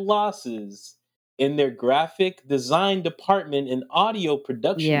had losses in their graphic design department and audio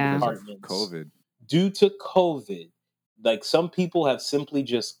production Because of departments COVID. due to COVID. Like some people have simply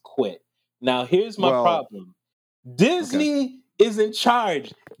just quit. Now, here's my Well, problem. Disney is in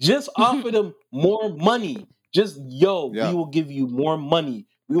charge. Just offer them more money. Just, we will give you more money.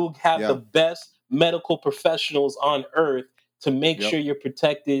 We will have the best medical professionals on earth to make sure you're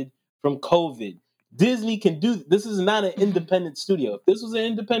protected from COVID. Disney can do this. Is not an independent studio. If this was an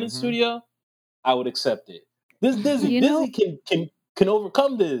independent studio, I would accept it. This Disney can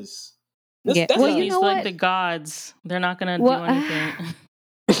overcome this. Yeah. That's Well, how you He's know like what? the gods. They're not gonna Well, do anything.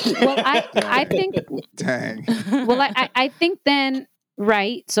 Well, I think. Dang. Well, I think then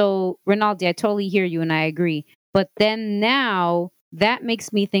right. So Rinaldi, I totally hear you and I agree. But then now that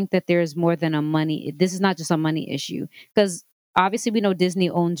makes me think that there's more than a money. This is not just a money issue because obviously we know Disney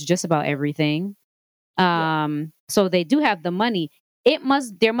owns just about everything. So they do have the money.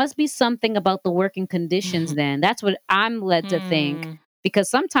 There must be something about the working conditions. Then that's what I'm led to think because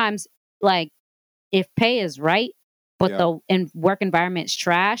sometimes like if pay is right, but the work environment's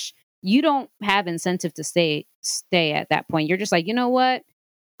trash, you don't have incentive to stay at that point. You're just like, you know what?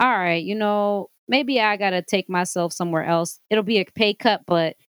 All right, maybe I gotta take myself somewhere else. It'll be a pay cut,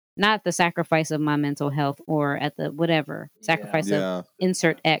 but not at the sacrifice of my mental health or at the whatever sacrifice of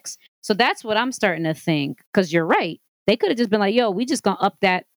insert X. So that's what I'm starting to think. Because you're right. They could have just been like, yo, we just gonna up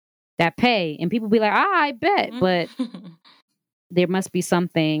that pay, and people be like, I bet, but there must be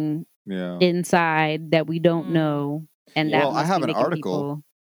something inside that we don't know. And that I have an article.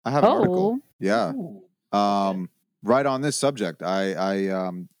 I have an article. Yeah. Right on this subject.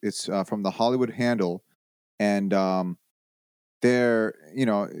 It's from the Hollywood Handle, and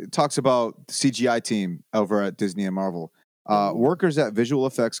it talks about the CGI team over at Disney and Marvel. Workers at visual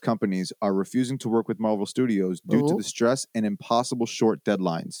effects companies are refusing to work with Marvel Studios due to the stress and impossible short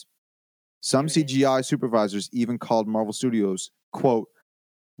deadlines. Some CGI supervisors even called Marvel Studios, quote,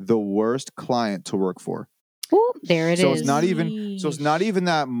 the worst client to work for. Ooh, there it is. So it's not even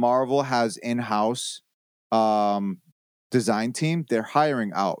that Marvel has in-house design team. They're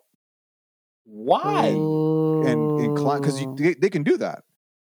hiring out. Why? And because they can do that.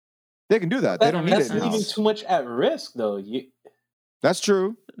 They can do that. They don't need it in-house. That's leaving too much at risk, though. That's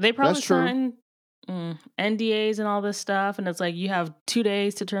true. They probably sign NDAs and all this stuff, and it's like, you have 2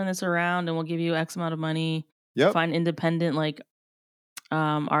 days to turn this around, and we'll give you X amount of money. Yep. Find independent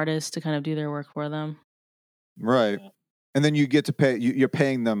artists to kind of do their work for them. Right. And then you get to pay. You're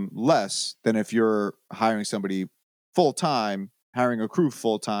paying them less than if you're hiring somebody full time, hiring a crew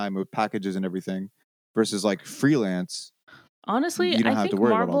full time with packages and everything, versus like freelance. Honestly, I think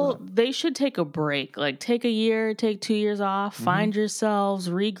Marvel, they should take a break. Like, take a year, take 2 years off, find yourselves,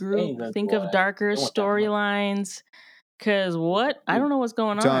 regroup, think of darker storylines. Because I don't know what's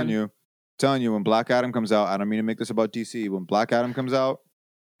going on. Telling you, when Black Adam comes out, I don't mean to make this about DC. When Black Adam comes out,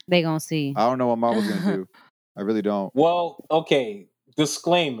 they gonna see. I don't know what Marvel's gonna do. I really don't. Well, okay.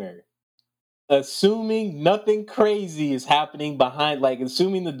 Disclaimer. Assuming nothing crazy is happening behind,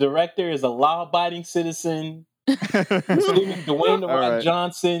 assuming the director is a law-abiding citizen, assuming Dwayne The Rock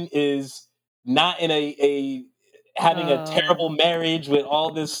Johnson is not in having a terrible marriage with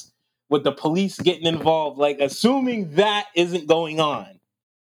all this, with the police getting involved, assuming that isn't going on,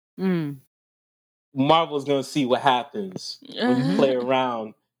 Marvel's gonna see what happens when you play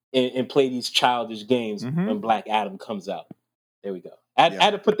around and play these childish games when Black Adam comes out. There we go. I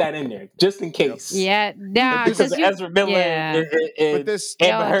had to put that in there just in case. Yeah, nah, because of Ezra Miller and Amber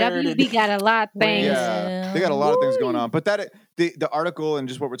Heard. WB got a lot of things. Yeah, they got a lot of things going on. But the article and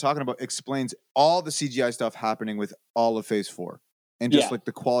just what we're talking about explains all the CGI stuff happening with all of Phase 4 and just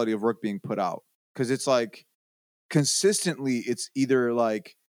the quality of work being put out. Because it's consistently, it's either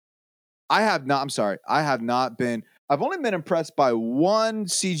I've only been impressed by one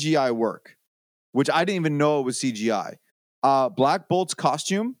CGI work, which I didn't even know it was CGI. Black Bolt's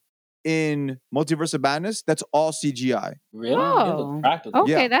costume in Multiverse of Madness, that's all CGI. Really? Oh,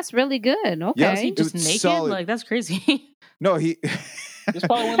 okay, that's really good. Okay. Yeah, is he just naked? Solid. That's crazy. No, he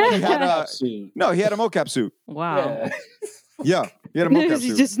probably one he had a suit. No, he had a mocap suit. Wow. Yeah, he had a mocap suit.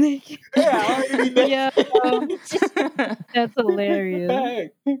 He's just naked. Yeah, that's hilarious. No,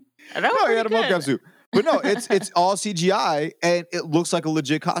 he had a mocap suit. But no, it's all CGI and it looks like a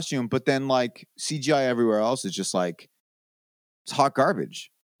legit costume. But then CGI everywhere else is just it's hot garbage.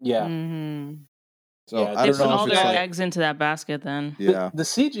 Yeah. Mm-hmm. So yeah, I don't know all if their it's eggs into that basket then. Yeah. The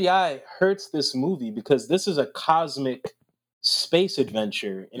CGI hurts this movie because this is a cosmic space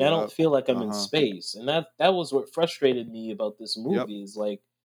adventure and I don't feel like I'm in space. And that was what frustrated me about this movie is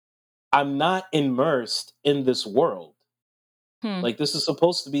I'm not immersed in this world. This is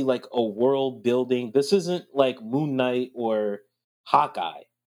supposed to be a world building. This isn't like Moon Knight or Hawkeye,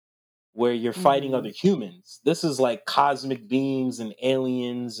 where you're fighting other humans. This is cosmic beings and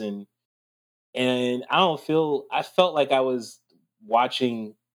aliens, and I felt like I was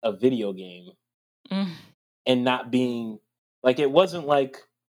watching a video game and not being it wasn't like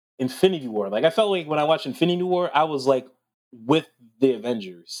Infinity War. I felt like when I watched Infinity War, I was with the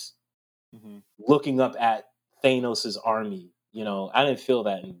Avengers, looking up at Thanos' army. I didn't feel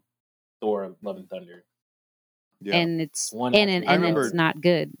that in Thor: Love and Thunder. Yeah. And it's it's not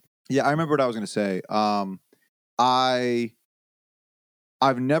good. Yeah, I remember what I was going to say.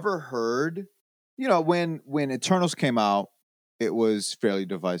 I've never heard, when Eternals came out, it was fairly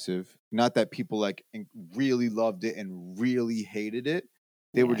divisive. Not that people really loved it and really hated it.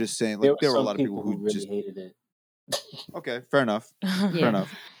 They were just saying there were a lot of people who really just hated it. Okay, fair enough. Fair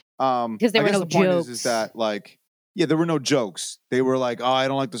enough. Because there were no jokes. Is that there were no jokes. They were oh, I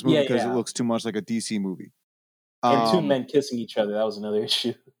don't like this movie because it looks too much like a DC movie. And two men kissing each other, that was another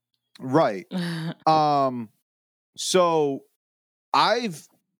issue. Right. So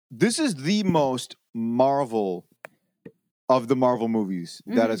this is the most Marvel of the Marvel movies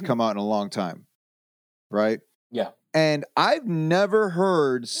that has come out in a long time. Right? Yeah. And I've never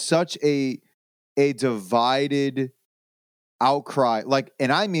heard such a divided outcry,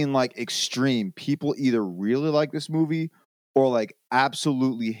 and I mean extreme. People either really like this movie or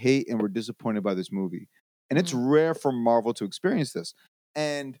absolutely hate and were disappointed by this movie. And it's rare for Marvel to experience this.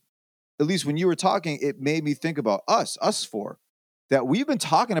 And at least when you were talking, it made me think about us four, that we've been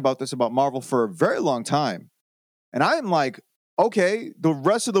talking about this about Marvel for a very long time. And I'm okay, the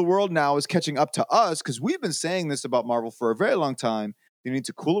rest of the world now is catching up to us because we've been saying this about Marvel for a very long time. You need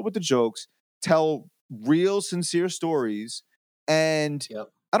to cool it with the jokes, tell real, sincere stories, and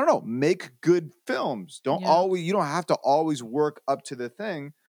I don't know, make good films. You don't have to always work up to the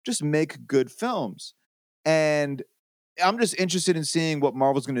thing. Just make good films. And I'm just interested in seeing what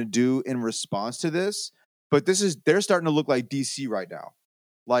Marvel's going to do in response to this. But they're starting to look like DC right now.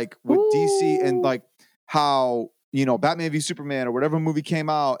 Like with DC and like how, Batman v Superman or whatever movie came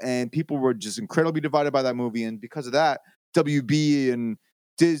out and people were just incredibly divided by that movie. And because of that, WB and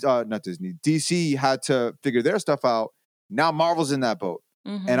not Disney, DC had to figure their stuff out. Now Marvel's in that boat.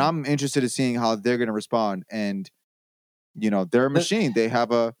 Mm-hmm. And I'm interested in seeing how they're going to respond. And, they're a machine. They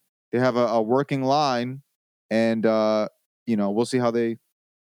have a working line. And, we'll see what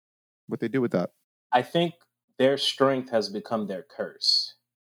they do with that. I think their strength has become their curse.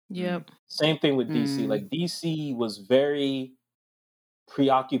 Yep. Same thing with DC. Like DC was very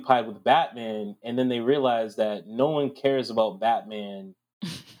preoccupied with Batman, and then they realized that no one cares about Batman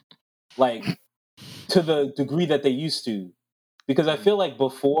like to the degree that they used to. Because I feel like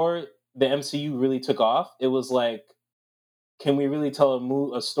before the MCU really took off, it was like, can we really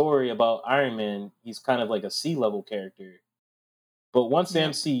tell a story about Iron Man? He's kind of like a C-level character. But once the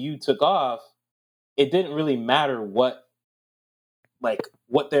MCU took off, it didn't really matter what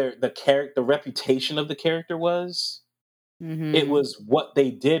the reputation of the character was. Mm-hmm. It was what they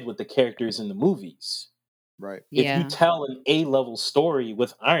did with the characters in the movies. Right. If you tell an A-level story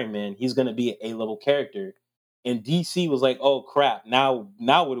with Iron Man, he's going to be an A-level character. And DC was like, oh crap, now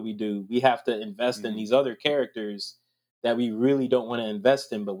what do we do? We have to invest in these other characters that we really don't want to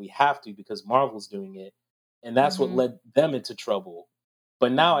invest in, but we have to because Marvel's doing it. And that's what led them into trouble.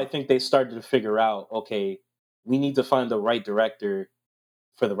 But now I think they started to figure out, okay, we need to find the right director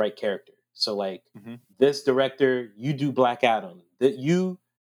for the right character. So like this director, you do Black Adam. You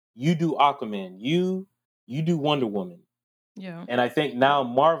do Aquaman. You do Wonder Woman. Yeah. And I think now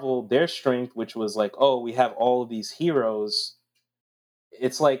Marvel, their strength, which was like, oh, we have all of these heroes.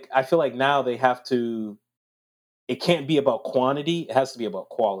 It's like, I feel like now they have to, it can't be about quantity. It has to be about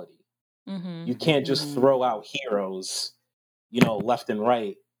quality. Mm-hmm. You can't just throw out heroes, left and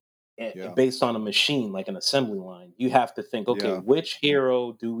right based on a machine, like an assembly line. You have to think, okay, which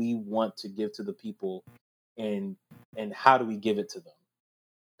hero do we want to give to the people and how do we give it to them?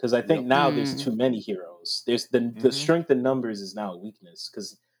 Because I think now there's too many heroes. There's the strength in numbers is now a weakness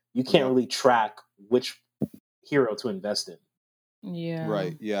because you can't really track which hero to invest in. Yeah.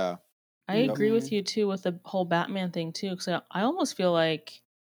 Right. Yeah. I agree with you too with the whole Batman thing too, because I almost feel like,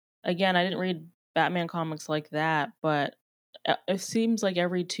 again, I didn't read Batman comics like that, but it seems like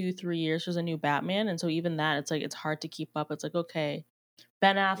every 2-3 years there's a new Batman, and so even that, it's like it's hard to keep up. It's like, okay,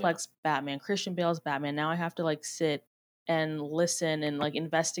 Ben Affleck's Batman, Christian Bale's Batman. Now I have to like sit and listen and like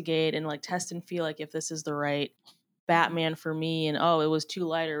investigate and like test and feel like if this is the right Batman for me, and it was too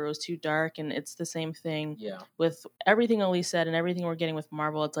light or it was too dark. And it's the same thing with everything Elise said and everything we're getting with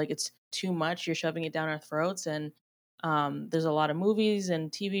Marvel. It's like it's too much. You're shoving it down our throats, and there's a lot of movies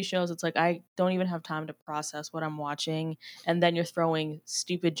and TV shows. It's like I don't even have time to process what I'm watching, and then you're throwing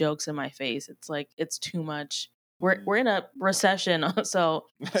stupid jokes in my face. It's like it's too much. We're in a recession, so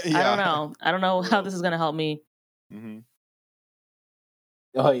I don't know how this is gonna help me. Mm-hmm.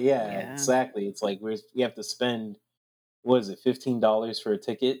 Oh yeah, exactly. It's like we have to spend, what is it, $15 for a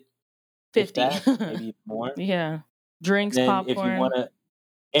ticket? 50, maybe more. Yeah, drinks, then popcorn. If you want to,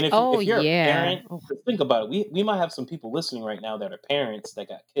 and if you're a parent, think about it. We might have some people listening right now that are parents that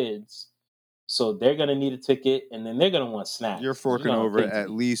got kids, so they're gonna need a ticket, and then they're gonna want snacks. You're forking over at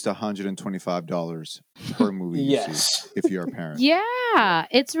least $125 per movie. Yes, if you're a parent. Yeah,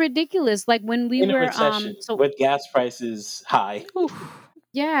 it's ridiculous. Like when we in were a recession, with gas prices high.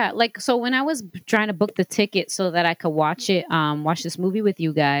 Yeah, like so when I was trying to book the ticket so that I could watch this movie with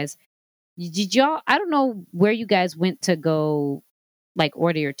you guys, did y'all, I don't know where you guys went to go like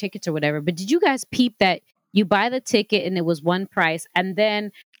order your tickets or whatever, but did you guys peep that you buy the ticket and it was one price, and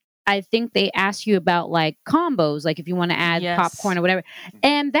then I think they asked you about like combos, like if you want to add popcorn or whatever,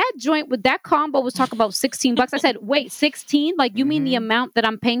 and that joint with that combo was talking about $16. I said, wait, 16? Like you mean the amount that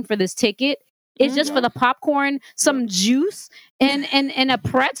I'm paying for this ticket? It's just for the popcorn, some juice, and a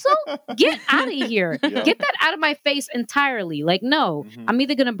pretzel? Get out of here. Get that out of my face entirely. Like, no, I'm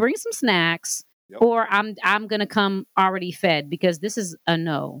either going to bring some snacks or I'm going to come already fed, because this is a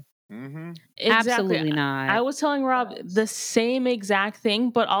no. Exactly. Absolutely not. I was telling Rob the same exact thing,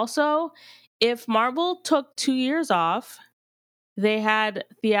 but also if Marvel took 2 years off, they had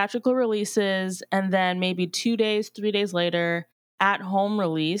theatrical releases and then maybe 2 days, 3 days later, at home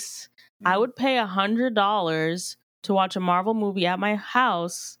release, I would pay $100 to watch a Marvel movie at my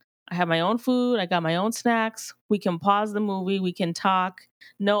house. I have my own food. I got my own snacks. We can pause the movie. We can talk.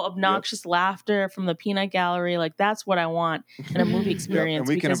 No obnoxious laughter from the peanut gallery. Like, that's what I want in a movie experience.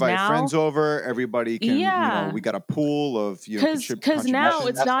 And we can invite friends over. Everybody can, you know, we got a pool of, you know, because now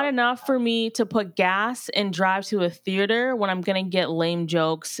it's not enough for me to put gas and drive to a theater when I'm going to get lame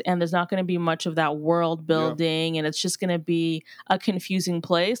jokes and there's not going to be much of that world building and it's just going to be a confusing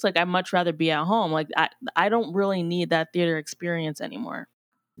place. Like, I'd much rather be at home. Like, I don't really need that theater experience anymore.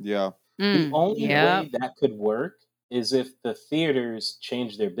 Yeah. The only way that could work is if the theaters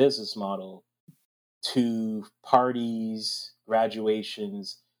change their business model to parties,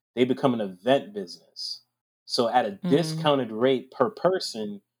 graduations. They become an event business. So at a discounted rate per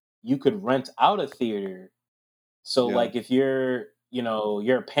person, you could rent out a theater. So like if you're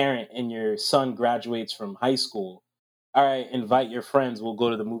a parent and your son graduates from high school, all right, invite your friends. We'll go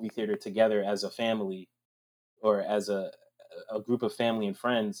to the movie theater together as a family or as a group of family and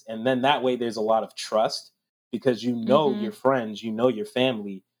friends. And then that way there's a lot of trust because you know your friends, you know your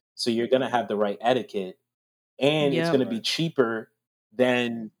family. So you're going to have the right etiquette. And it's going to be cheaper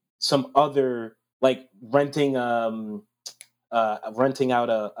than some other, like renting out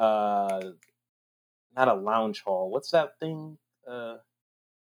a not a lounge hall. What's that thing?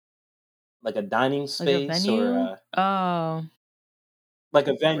 Like a dining space or like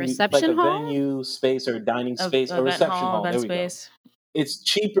a venue, reception hall? Venue space or dining space or reception hall. There we go. It's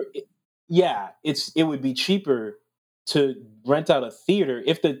cheaper. It would be cheaper to rent out a theater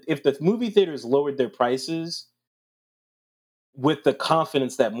if the movie theaters lowered their prices with the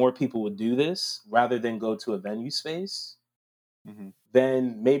confidence that more people would do this rather than go to a venue space.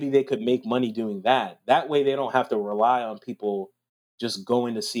 Then maybe they could make money doing that. That way they don't have to rely on people just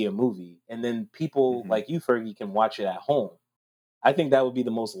going to see a movie. And then people like you, Fergie, can watch it at home. I think that would be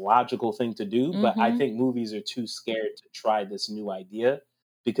the most logical thing to do. But I think movies are too scared to try this new idea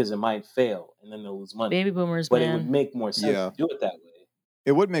because it might fail and then they'll lose money. Baby boomers, but man. It would make more sense to do it that way.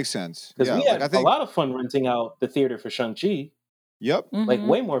 It would make sense. Because we had a lot of fun renting out the theater for Shang-Chi. Yep. Like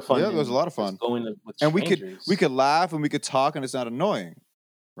way more fun. Yeah, it was a lot of fun. Going with and strangers. we could laugh and we could talk and it's not annoying,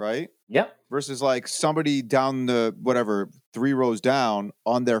 right? Yep. Versus like somebody down the 3 rows down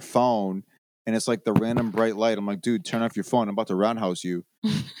on their phone and it's like the random bright light. I'm like, dude, turn off your phone. I'm about to roundhouse you.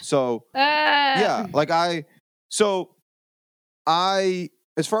 So yeah, like as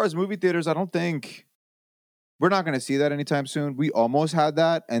far as movie theaters, I don't think we're not going to see that anytime soon. We almost had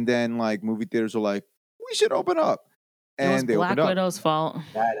that, and then like movie theaters were like, we should open up. And they opened up. Black Widow's fault.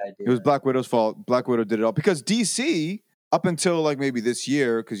 Bad idea. It was Black Widow's fault. Black Widow did it all because DC, up until like maybe this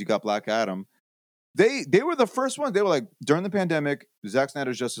year, because you got Black Adam, they were the first one. They were like during the pandemic, Zack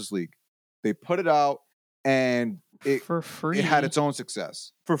Snyder's Justice League. They put it out, and for free. It had its own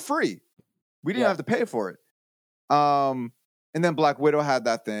success for free. We didn't have to pay for it. And then Black Widow had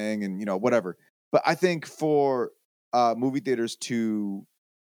that thing, and whatever. But I think for movie theaters to,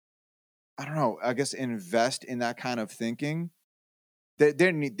 I don't know, I guess invest in that kind of thinking,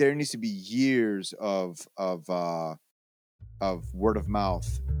 there needs to be years of word of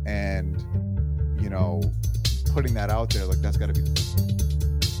mouth and putting that out there. Like that's got to be.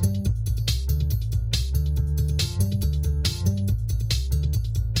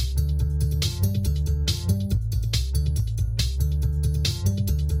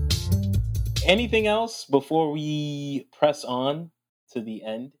 Anything else before we press on to the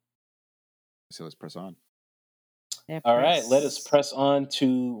end? So let's press on. All right, let us press on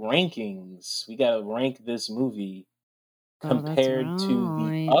to rankings. We got to rank this movie compared to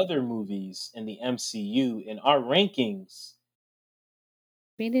the other movies in the MCU. And our rankings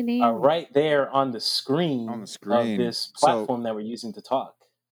are right there on the screen of this platform that we're using to talk.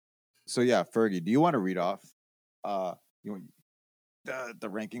 So yeah, Fergie, do you want to read off the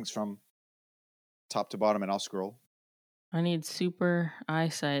rankings from top to bottom, and I'll scroll? I need super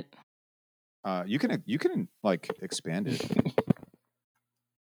eyesight. You can like expand it.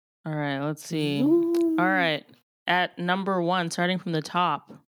 All right, let's see. All right, at number 1, starting from the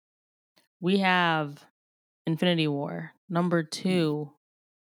top, we have Infinity War. Number 2,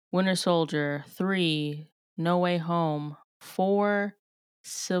 Winter Soldier. 3, No Way Home. 4,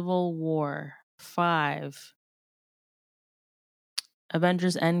 Civil War. 5,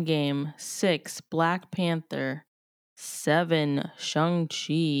 Avengers Endgame. 6, Black Panther. 7,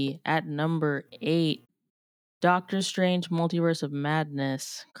 Shang-Chi. At number 8, Doctor Strange Multiverse of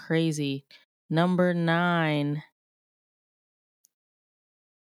Madness. Crazy. Number 9,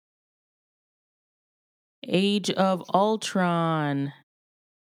 Age of Ultron.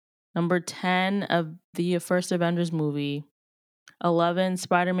 Number 10 of the first Avengers movie. 11,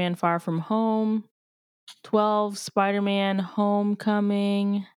 Spider-Man Far From Home. 12, Spider-Man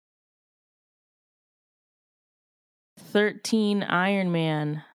Homecoming. 13, Iron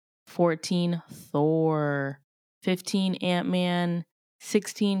Man. 14, Thor. 15, Ant-Man.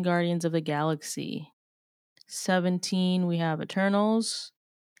 16, Guardians of the Galaxy. 17, we have Eternals.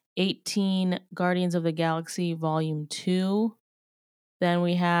 18, Guardians of the Galaxy Volume 2. Then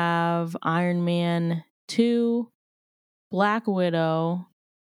we have Iron Man 2, Black Widow,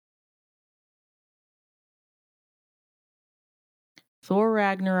 Thor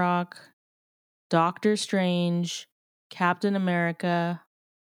Ragnarok, Doctor Strange, Captain America,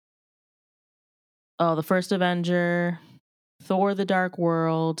 The First Avenger, Thor the Dark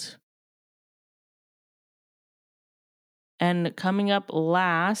World. And coming up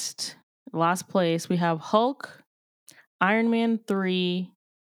last place, we have Hulk, Iron Man 3,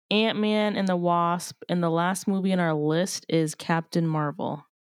 Ant-Man and the Wasp, and the last movie in our list is Captain Marvel.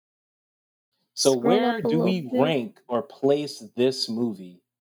 So Scroll where up a do little we bit. rank or place this movie,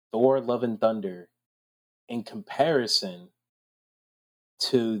 Thor: Love and Thunder, in comparison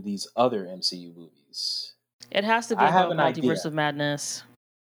to these other MCU movies? It has to be I have above an Multiverse idea. of Madness.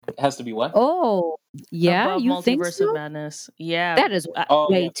 It has to be what? Oh, yeah, Above you think Multiverse of so? Madness. Yeah. That is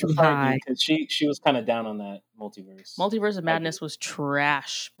Oh way yeah, too for Fergie, high. because she was kind of down on that multiverse. Multiverse of I Madness agree. was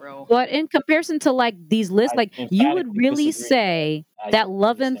trash, bro. But in comparison to like these lists, I like you would emphatically really disagree. say I that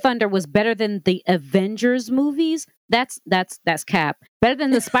Love really and say. Thunder was better than the Avengers movies? That's cap. Better than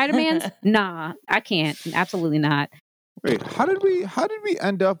the Spider-Mans? Nah, I can't. Absolutely not. Wait, how did we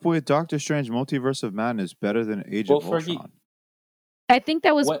end up with Doctor Strange Multiverse of Madness better than Age Well, of Fergie, Ultron? I think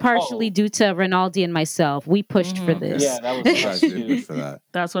that was What- partially oh. due to Rinaldi and myself. We pushed for Mhm. this. Yeah, that was You us guys did too. push for that.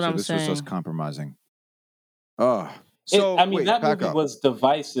 That's what So I'm this was us saying. compromising. So I mean, wait, that back movie up. was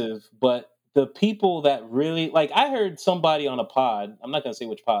divisive, but the people that really like, I heard somebody on a pod. I'm not gonna say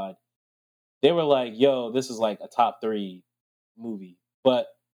which pod. They were like, "Yo, this is like a top 3 movie," but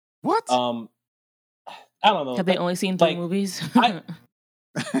What? I don't know. Have they only seen 3 like, movies?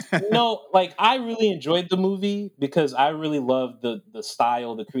 No, like I really enjoyed the movie because I really loved the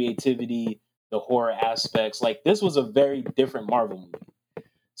style, the creativity, the horror aspects. Like this was a very different Marvel movie,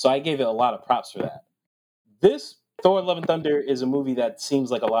 so I gave it a lot of props for that. This Thor: Love and Thunder is a movie that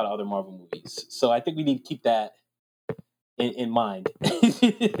seems like a lot of other Marvel movies, so I think we need to keep that in mind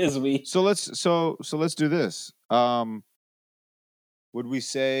as we. So let's do this. Would we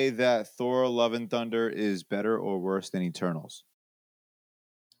say that Thor: Love and Thunder is better or worse than Eternals?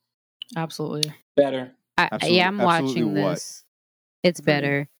 Absolutely. Better. Yeah, I'm absolutely watching what? this. It's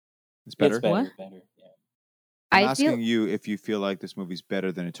better. It's better. It's better. What? Better. Yeah. I'm I feel asking you if you feel like this movie's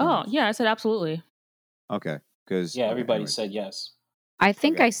better than Eternals. Oh, yeah, I said absolutely. Okay, because Yeah, everybody said yes. I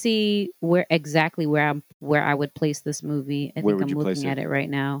think Okay. I see where I would place this movie. I Where think would I'm you place looking it? at it right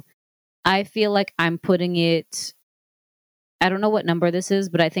now. I feel like I'm putting it. I don't know what number this is,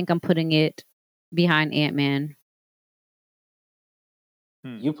 but I think I'm putting it behind Ant-Man.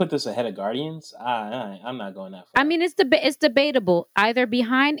 You put this ahead of Guardians? I'm not going that far. I mean, it's debatable, either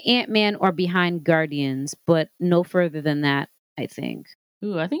behind Ant-Man or behind Guardians, but no further than that, I think.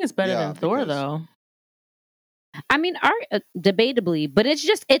 Ooh, I think it's better Yeah, than Thor, because- though. I mean, debatably, but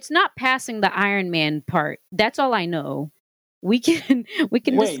it's not passing the Iron Man part. That's all I know. We can Wait,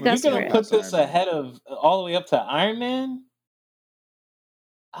 you're discuss gonna it. put this Iron Man. ahead of all the way up to Iron Man?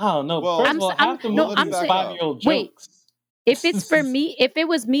 I don't know. Well, First I'm of all, s- I'm- half the no, movie I'm is saying- 5-year-old wait. jokes. If it's for me, if it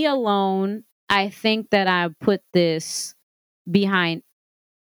was me alone, I think that I put this behind.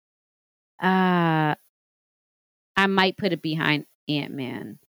 I might put it behind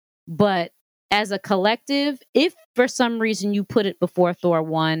Ant-Man, but as a collective, if for some reason you put it before Thor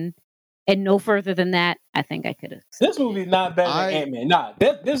 1 and no further than that, I think I could have. This movie's not better than Ant-Man. Nah,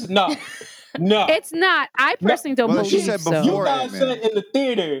 this no. It's not. I personally don't Well, she believe said so. before You guys Ant-Man. said in the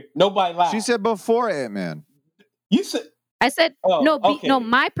theater, nobody laughed. She said before Ant-Man. You said I said Oh, okay. no.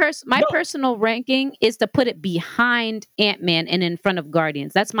 My personal ranking is to put it behind Ant-Man and in front of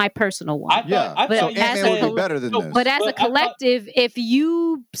Guardians. That's my personal one. I thought But so you as Ant-Man a would be better than this. But as a But I thought- collective, if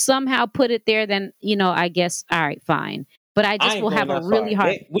you somehow put it there, then I guess all right, fine. But I just ain't will going have a that really far.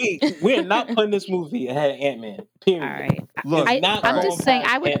 hard. We're not putting this movie ahead of Ant-Man. Period. All right. Look, It's not I'm going just saying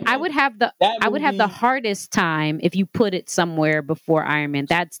past I would Ant-Man. have the That I would have the movie- hardest time if you put it somewhere before Iron Man.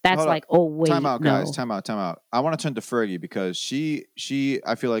 That's Hold like on. oh wait, Time out, no. guys. Time out. I want to turn to Fergie because she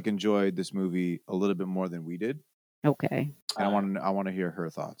I feel like enjoyed this movie a little bit more than we did, Okay. and I want to hear her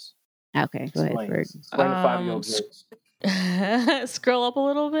thoughts. Okay. Go ahead, Explain. Ferg. Explain the 5-year-old jokes. Scroll up a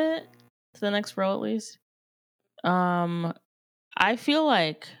little bit to the next row, at least. I feel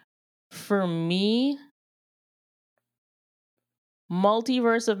like for me,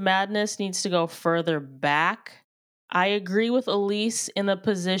 Multiverse of Madness needs to go further back. I agree with Elise in the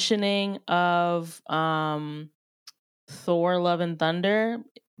positioning of Thor Love and Thunder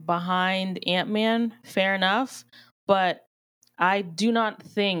behind Ant-Man. Fair enough. But I do not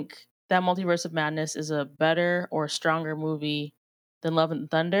think that Multiverse of Madness is a better or stronger movie than Love and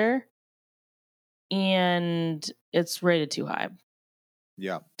Thunder. And it's rated too high.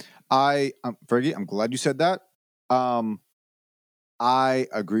 Yeah. Fergie, I'm glad you said that. I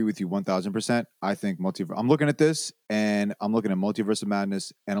agree with you 1000%. I think I'm looking at this and I'm looking at Multiverse of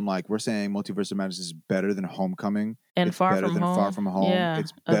Madness and I'm like, we're saying Multiverse of Madness is better than Homecoming. And it's Far better From than Home. Far From Home. Yeah.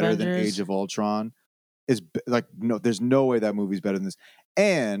 It's better than Avengers. Age of Ultron. No, there's no way that movie's better than this.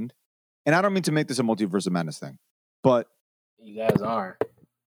 And I don't mean to make this a Multiverse of Madness thing, but You guys are.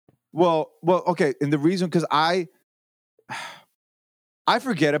 well, okay. And the reason, because I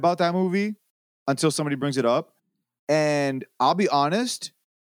forget about that movie until somebody brings it up. And I'll be honest,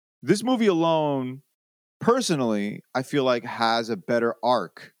 this movie alone, personally, I feel like has a better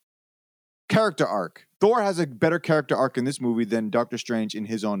character arc. Thor has a better character arc in this movie than Doctor Strange in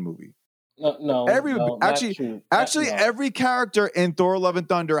his own movie. No, Actually, every character in Thor: Love and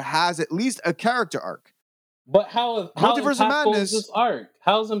Thunder has at least a character arc. But how Multiverse of impactful Madness- is this arc?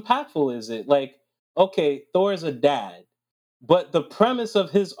 How impactful is it? Like, okay, Thor's a dad, but the premise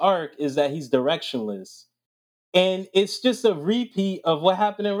of his arc is that he's directionless. And it's just a repeat of what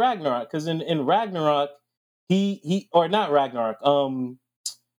happened in Ragnarok. Because in Ragnarok, he or not Ragnarok,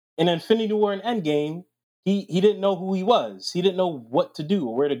 in Infinity War and Endgame, he didn't know who he was. He didn't know what to do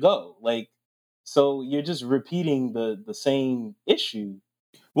or where to go. Like, so you're just repeating the same issue.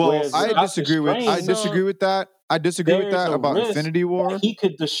 Well, Whereas I Doctor disagree with that. I disagree with there's that a about risk Infinity War. that he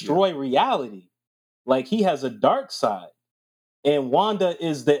could destroy reality. Like, he has a dark side. And Wanda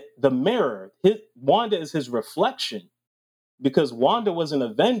is the mirror. Wanda is his reflection. Because Wanda was an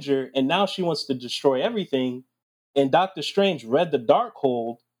Avenger, and now she wants to destroy everything. And Doctor Strange read the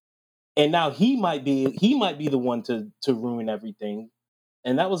Darkhold, and now he might be the one to ruin everything.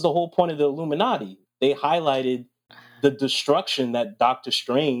 And that was the whole point of the Illuminati. They highlighted the destruction that Doctor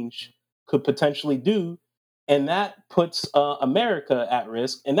Strange could potentially do, and that puts America at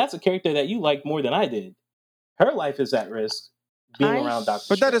risk. And that's a character that you like more than I did. Her life is at risk being around Doctor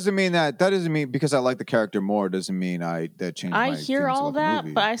But Strange. that doesn't mean because I like the character more doesn't mean that changed my I hear feelings all about the that,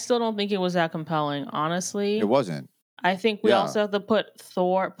 movie. but I still don't think it was that compelling, honestly. It wasn't. I think we Yeah. also have to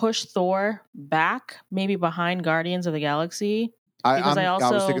push Thor back, maybe behind Guardians of the Galaxy. Because I was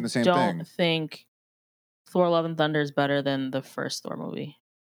also thinking the same don't thing. think Thor Love and Thunder is better than the first Thor movie.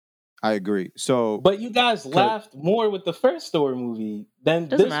 I agree. So, But you guys laughed more with the first Thor movie than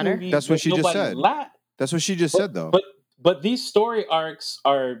Doesn't this matter. movie. That's what that she just nobody said. laughed. That's what she just said, though. But these story arcs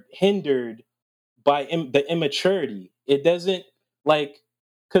are hindered by the immaturity. It doesn't, like,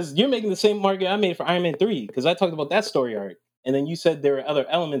 because you're making the same argument I made for Iron Man 3, because I talked about that story arc. And then you said there were other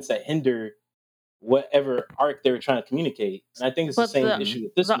elements that hinder whatever arc they were trying to communicate. And I think it's the same issue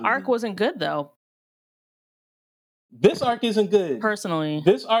with this The movie. arc wasn't good, though, This arc isn't good. personally.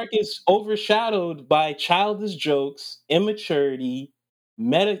 This arc is overshadowed by childish jokes, immaturity,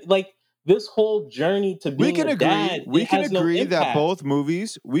 like this whole journey to being a dad. We it can has no agree that impact. both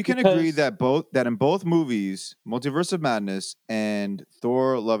movies. We can Because- agree that in both movies, Multiverse of Madness and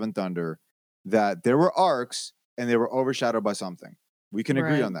Thor: Love and Thunder, that there were arcs and they were overshadowed by something. We can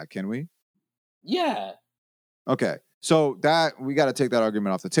agree Right. on that, can we? Yeah. Okay, so that we got to take that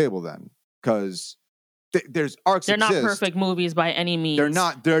argument off the table then, because there's arcs. They're not exist. perfect movies by any means. They're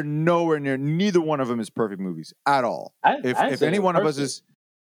not. They're nowhere near. Neither one of them is perfect movies at all. I didn't If say any they were one of us perfect. is,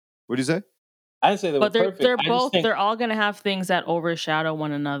 what do you say? I didn't say they But were they're perfect. they're I just both think, they're all gonna have things that overshadow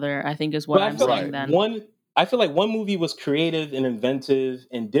one another, I think is what but I'm I feel saying like then. I feel like one movie was creative and inventive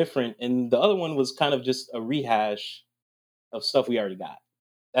and different, and the other one was kind of just a rehash of stuff we already got.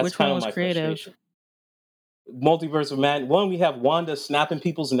 That's Which kind one of was my creative? frustration. Multiverse of Madness. One, we have Wanda snapping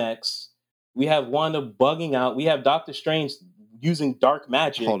people's necks. We have Wanda bugging out. We have Doctor Strange using dark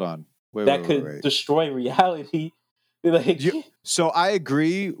magic Hold on. that could destroy reality. Like, So I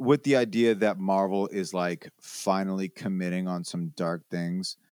agree with the idea that Marvel is like finally committing on some dark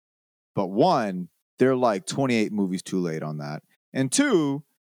things. But one, they're like 28 movies too late on that. And two,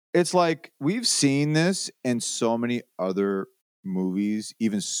 it's like we've seen this in so many other movies,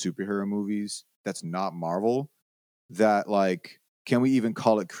 even superhero movies that's not Marvel, that like, can we even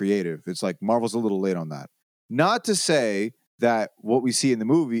call it creative? It's like Marvel's a little late on that. Not to say that what we see in the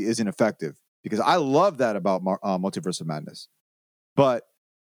movie isn't effective, because I love that about Multiverse of Madness. But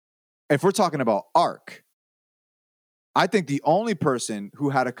if we're talking about arc, I think the only person who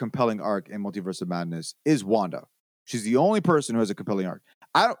had a compelling arc in Multiverse of Madness is Wanda. She's the only person who has a compelling arc.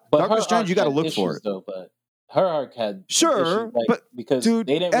 But Doctor her Strange, arc you got to had look issues, for it. though. But her arc had Sure, issues, like, but because dude,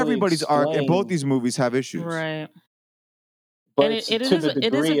 they didn't really everybody's arc in both explain- these movies have issues. Right. But And it's it to is the it is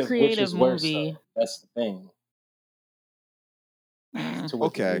degree a of which creative is worse, movie. though. That's the thing. To what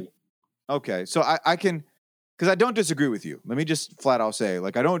Okay. degree? Okay, so I can, because I don't disagree with you. Let me just flat out say,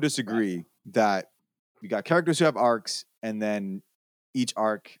 like, I don't disagree that you got characters who have arcs, and then each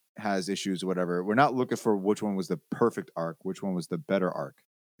arc has issues or whatever. We're not looking for which one was the perfect arc, which one was the better arc,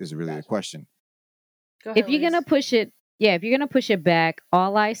 is really the question. Go ahead, If you're gonna push it, if you're gonna push it back,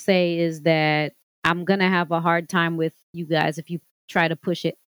 all I say is that I'm gonna have a hard time with you guys if you try to push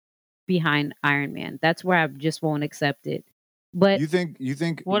it behind Iron Man. That's where I just won't accept it. But You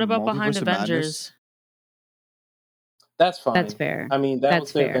think What about behind Multiverse of Madness- Avengers? That's fine. That's fair. I mean, that That's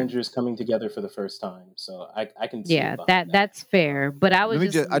was the fair. Avengers coming together for the first time, so I can see. yeah, it behind that's fair. But I was Let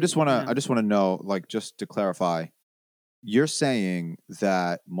me just, I just want to know, like, just to clarify, you're saying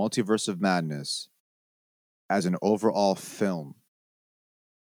that Multiverse of Madness as an overall film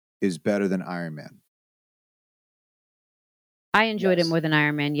is better than Iron Man. I enjoyed Yes. it more than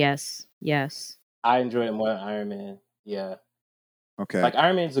Iron Man. Yes. I enjoy it more than Iron Man. Yeah. Okay. Like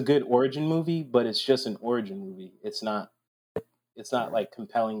Iron Man's a good origin movie, but it's just an origin movie. It's not like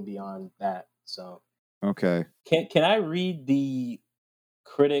compelling beyond that. So Okay. can I read the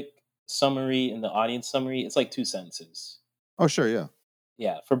critic summary and the audience summary? It's like 2 sentences. Oh, sure, yeah.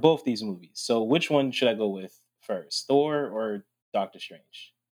 Yeah, for both these movies. So which one should I go with first? Thor or Doctor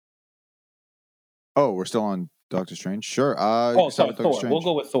Strange? Oh, we're still on Doctor Strange? Sure. You Oh, can start sorry, with Doctor Thor. Strange. We'll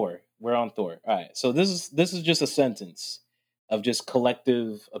go with Thor. We're on Thor. All right. So this is just a sentence of just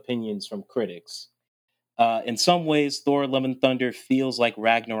collective opinions from critics. In some ways, Thor: Love and Thunder feels like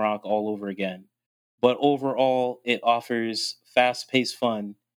Ragnarok all over again, but overall, it offers fast-paced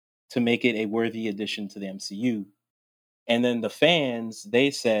fun to make it a worthy addition to the MCU. And then the fans,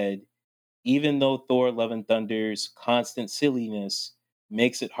 they said, even though Thor: Love and Thunder's constant silliness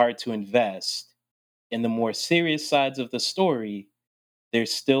makes it hard to invest in the more serious sides of the story,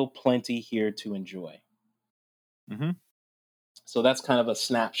 there's still plenty here to enjoy. Mm-hmm. So that's kind of a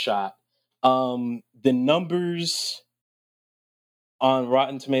snapshot. The numbers on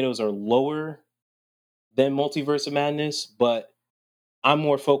Rotten Tomatoes are lower than Multiverse of Madness, but I'm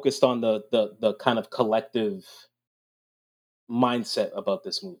more focused on the kind of collective mindset about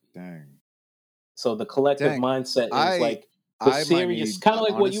this movie. Dang. So the collective Dang. mindset is like the I might serious, need- kind of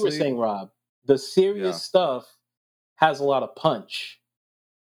like what you were honestly- saying, Rob. The serious Yeah. stuff has a lot of punch.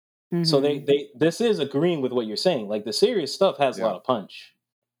 So Mhm. they this is agreeing with what you're saying. Like the serious stuff has a Yeah. lot of punch.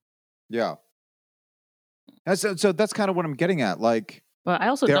 Yeah. So that's kind of what I'm getting at. Like, But I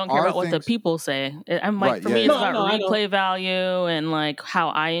also There don't care are about what the things- people say. I'm like, Right, for yeah, me, yeah. it's No, I about know, I know. replay value and like how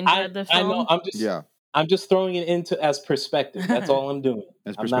I enjoyed the I film. know. yeah, I'm just throwing it into as perspective. That's all I'm doing.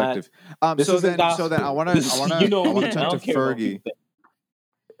 as I'm not- perspective. this So isn't then I gospel. want to This- you know me. I turn to don't care about Fergie. people.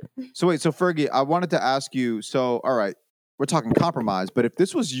 So wait, so Fergie, I wanted to ask you. So all right, we're talking compromise, but if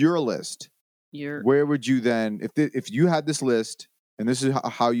this was your list, You're where would you then, if you had this list and this is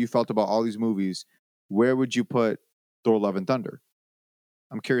how you felt about all these movies, where would you put Thor: Love and Thunder?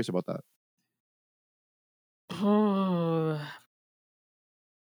 I'm curious about that.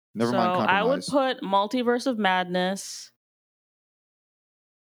 Never mind compromise. I would put Multiverse of Madness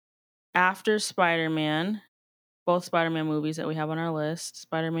after Spider-Man, both Spider-Man movies that we have on our list,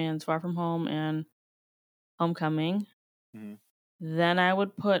 Spider-Man's Far From Home and Homecoming. Mhm. Then I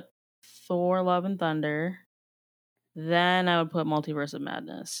would put Thor: Love and Thunder. Then I would put Multiverse of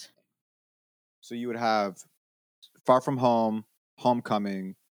Madness. So you would have Far From Home,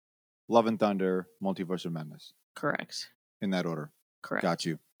 Homecoming, Love and Thunder, Multiverse of Madness Correct. in that order. Correct. Got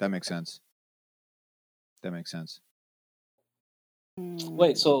you. That makes sense.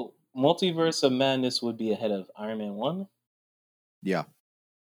 Wait, so Multiverse of Madness would be ahead of Iron Man 1? Yeah.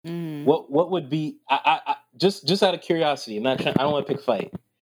 Mm. What would be I just out of curiosity, I don't want to pick a fight.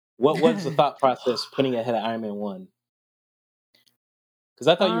 What's the thought process putting it ahead of Iron Man 1? Because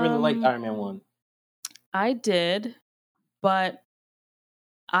I thought you really liked Iron Man 1. I did, but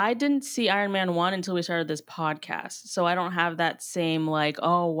I didn't see Iron Man 1 until we started this podcast. So I don't have that same, like,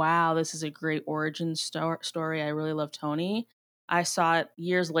 oh, wow, this is a great origin story. I really love Tony. I saw it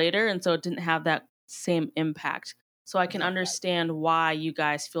years later, and so it didn't have that same impact. So I can understand why you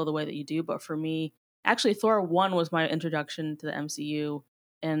guys feel the way that you do. But for me, actually, Thor 1 was my introduction to the MCU.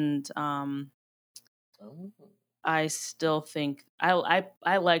 And I still think I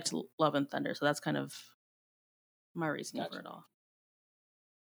liked Love and Thunder. So that's kind of my reasoning for it all.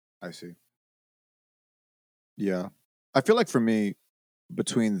 I see. Yeah. I feel like for me,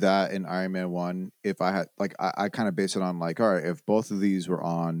 between that and Iron Man 1, if I had like I kind of base it on like, all right, if both of these were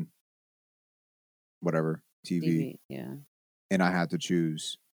on whatever TV yeah. and I had to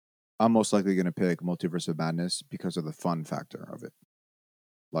choose, I'm most likely going to pick Multiverse of Madness because of the fun factor of it.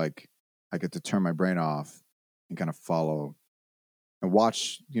 Like, I get to turn my brain off and kind of follow and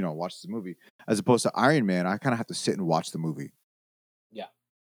watch the movie. As opposed to Iron Man, I kind of have to sit and watch the movie. Yeah.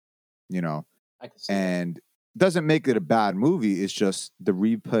 I can see and that. Doesn't make it a bad movie. It's just the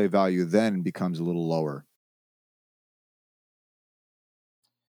replay value then becomes a little lower.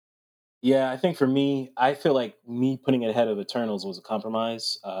 Yeah, I think for me, I feel like me putting it ahead of Eternals was a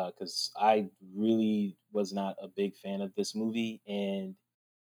compromise because I really was not a big fan of this movie. And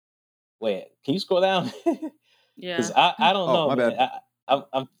wait, can you scroll down? Yeah. Because I don't know, my man.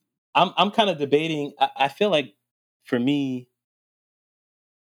 bad. I'm kind of debating. I feel like for me,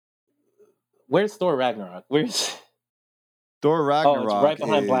 where's Thor Ragnarok? Where's Thor Ragnarok? It's right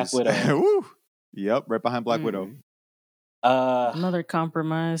behind Black Widow. Woo! Yep, right behind Black Widow. Another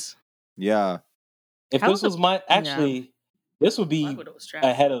compromise. Yeah. If this was this would be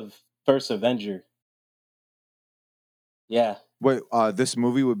ahead of First Avenger. Yeah. Wait, this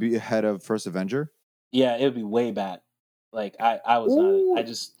movie would be ahead of First Avenger? Yeah, it would be way back. Like I was not. I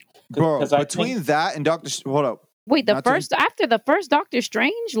just bro between that and hold up. Wait, after the first Doctor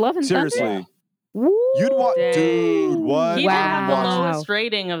Strange, Love and Seriously. Thunder? Woo. You'd watch, dude. What? He did have the lowest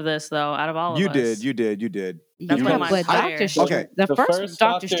rating of this, though, out of all of us. You did. That's why but the first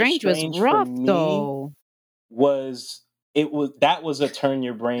Doctor Strange was rough, though. That was a turn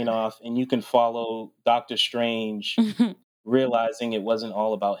your brain off, and you can follow Doctor Strange, realizing it wasn't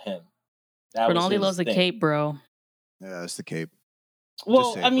all about him. Ronaldo loves the cape, bro. Yeah, it's the cape.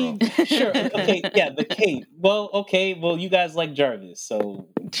 Well, I mean, sure. Okay, yeah, the cape. Well, okay. Well, you guys like Jarvis, so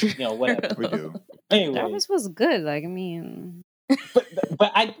whatever. We do. Anyway, Jarvis was good. Like, I mean,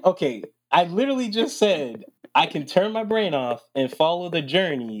 but I literally just said I can turn my brain off and follow the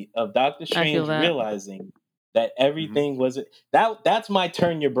journey of Doctor Strange realizing that everything wasn't that's my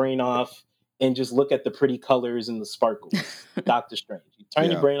turn your brain off and just look at the pretty colors and the sparkles. Doctor Strange. You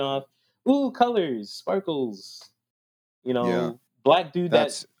turn your brain off. Ooh, colors, sparkles. Black dude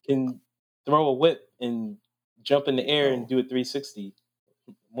that can throw a whip and jump in the air and do a 360.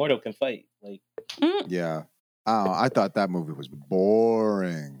 Mortal can fight. Like, yeah. I thought that movie was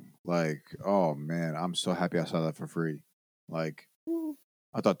boring. Like, oh man, I'm so happy I saw that for free. Like,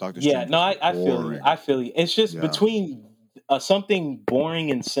 I thought Doctor Strange. Yeah, no, I feel you. I feel you. It's just between something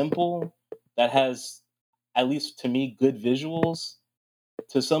boring and simple that has, at least to me, good visuals,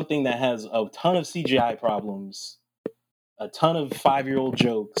 to something that has a ton of CGI problems, a ton of 5-year-old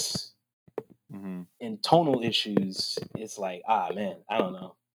jokes, and tonal issues. It's like, man, I don't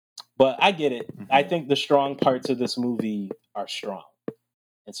know. But I get it. I think the strong parts of this movie are strong.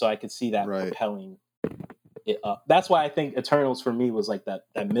 And so I could see that propelling it up. That's why I think Eternals for me was like that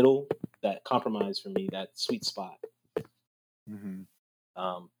middle, that compromise for me, that sweet spot.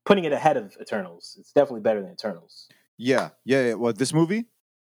 Putting it ahead of Eternals. It's definitely better than Eternals. Yeah. What, this movie?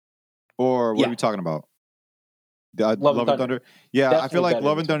 Or what are we talking about? Love and Thunder. Yeah, definitely I feel like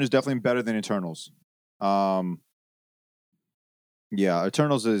Love and Thunder is definitely better than Eternals. Yeah,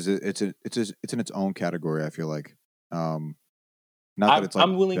 Eternals is it's in its own category. I feel like, not that it's like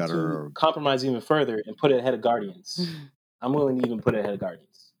I'm willing better to compromise even further and put it ahead of Guardians. I'm willing to even put it ahead of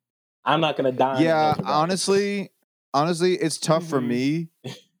Guardians. I'm not gonna die. Yeah, honestly, it's tough for me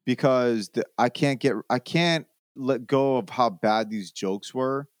because I can't let go of how bad these jokes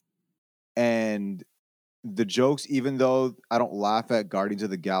were, and the jokes, even though I don't laugh at Guardians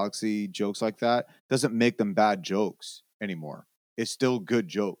of the Galaxy jokes like that, doesn't make them bad jokes anymore. It's still good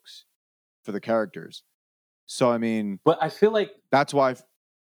jokes for the characters. So, I mean... But I feel like... That's why...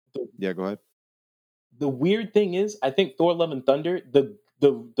 Yeah, go ahead. The weird thing is, I think Thor Love and Thunder,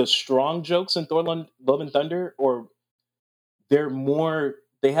 the strong jokes in Thor Love and Thunder,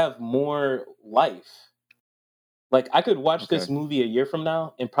 they have more life. Like, I could watch this movie a year from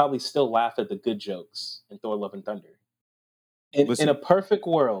now and probably still laugh at the good jokes in Thor Love and Thunder. In a perfect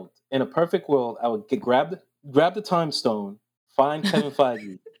world, I would grab the time stone, find Kevin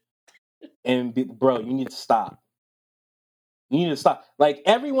Feige, and bro, you need to stop. You need to stop. Like,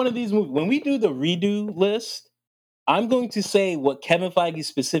 every one of these movies, when we do the redo list, I'm going to say what Kevin Feige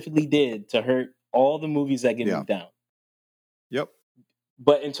specifically did to hurt all the movies that get moved down. Yep.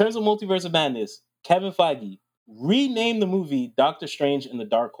 But in terms of Multiverse of Madness, Kevin Feige, rename the movie Doctor Strange in the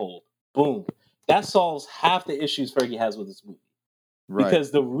Darkhold. Boom. That solves half the issues Fergie has with this movie. Right.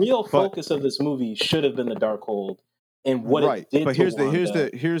 Because the real focus of this movie should have been the Darkhold and what it did to Wanda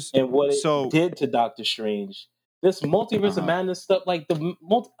and what it did to Doctor Strange. this multiverse of madness stuff, like I think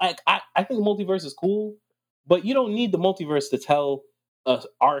the multiverse is cool, but you don't need the multiverse to tell a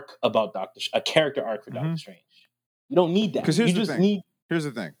character arc for Doctor Strange. You don't need that. Because here's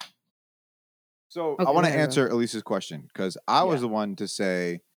the thing. So I want to answer Elise's question because I was the one to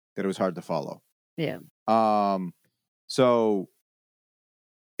say that it was hard to follow. Yeah. So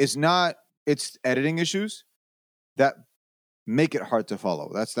it's editing issues that make it hard to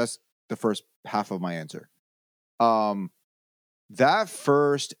follow. That's the first half of my answer. That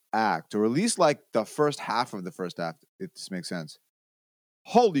first act, or at least like the first half of the first act, if this makes sense.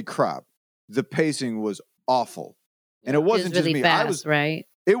 Holy crap. The pacing was awful. And it wasn't really just me. Fast, right?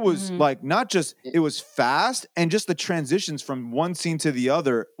 It was like not just it was fast and just the transitions from one scene to the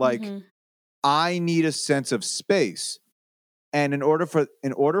other. Like I need a sense of space, and in order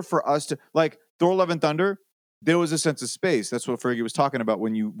for us to like Thor: Love and Thunder, there was a sense of space. That's what Fergie was talking about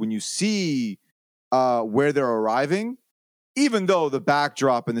when you see where they're arriving. Even though the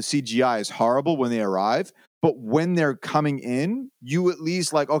backdrop and the CGI is horrible when they arrive, but when they're coming in, you at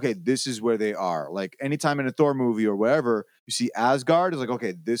least like, okay, this is where they are. Like anytime in a Thor movie or wherever you see Asgard, it's like,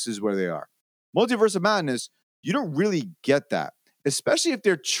 okay, this is where they are. Multiverse of Madness, you don't really get that, especially if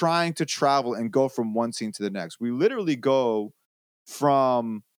they're trying to travel and go from one scene to the next. We literally go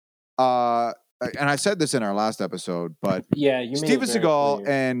from, and I said this in our last episode, but Steven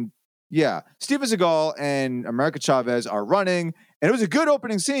Seagal and America Chavez are running, and it was a good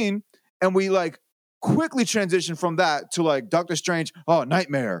opening scene, and we like quickly transition from that to like Doctor Strange,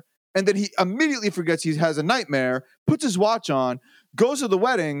 nightmare. And then he immediately forgets he has a nightmare, puts his watch on, goes to the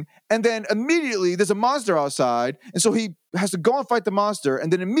wedding, and then immediately there's a monster outside. And so he has to go and fight the monster.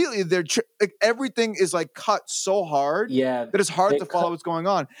 And then immediately everything is like cut so hard that it's hard to follow what's going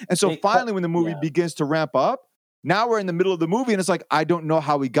on. And so finally, when the movie begins to ramp up, now we're in the middle of the movie and it's like, I don't know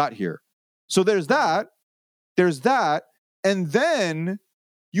how we got here. So there's that. And then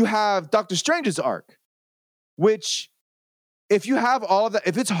you have Doctor Strange's arc, which if you have all of that,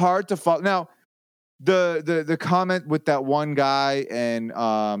 if it's hard to follow. Now, the comment with that one guy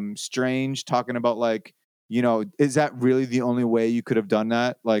and Strange talking about like, you know, is that really the only way you could have done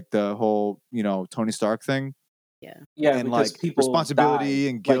that? Like the whole, you know, Tony Stark thing? Yeah, and like people responsibility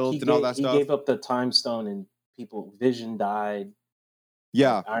and guilt and all that stuff. He gave up the time stone and Vision died.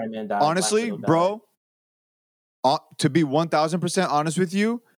 Yeah. Iron Man died. Honestly, bro, to be 1,000% honest with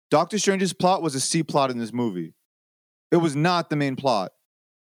you, Doctor Strange's plot was a C plot in this movie. It was not the main plot.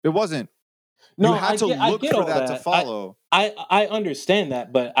 It wasn't. No, you had to look for that to follow. I understand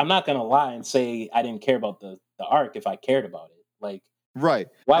that, but I'm not gonna lie and say I didn't care about the arc if I cared about it. Like, right.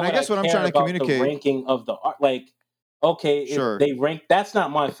 Why and I guess what I'm trying to communicate, the ranking of the arc, like, okay, sure, if they rank. That's not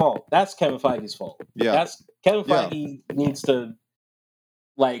my fault. That's Kevin Feige's fault. Yeah, that's Kevin Feige needs to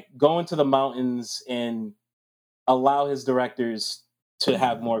like go into the mountains and allow his directors to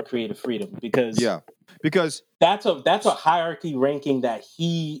have more creative freedom because that's a hierarchy ranking that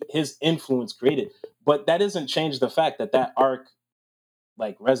his influence created, but that doesn't change the fact that arc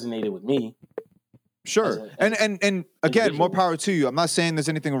like resonated with me. Sure. And again, more power to you. I'm not saying there's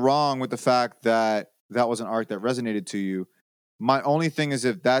anything wrong with the fact that was an arc that resonated to you. My only thing is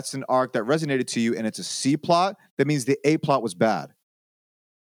if that's an arc that resonated to you and it's a C plot, that means the A plot was bad.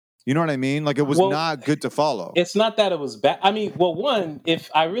 You know what I mean? Like it was not good to follow. It's not that it was bad. I mean, well, one, if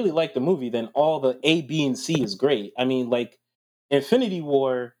I really like the movie, then all the A, B, and C is great. I mean, like Infinity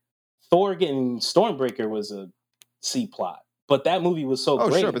War, Thor getting Stormbreaker was a C plot, but that movie was so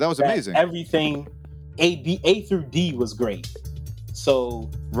great. Oh, sure, but that was amazing. Everything A through D was great.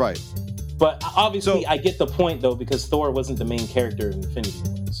 So right. But obviously, I get the point though because Thor wasn't the main character in Infinity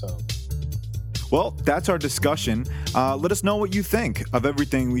War. So. Well, that's our discussion. Let us know what you think of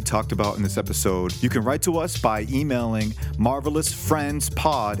everything we talked about in this episode. You can write to us by emailing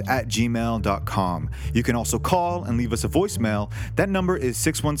marvelousfriendspod@gmail.com. You can also call and leave us a voicemail. That number is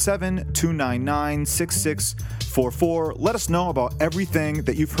 617-299-6644. Let us know about everything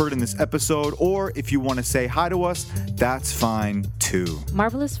that you've heard in this episode, or if you want to say hi to us, that's fine too.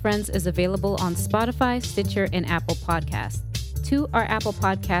 Marvelous Friends is available on Spotify, Stitcher, and Apple Podcasts. To our Apple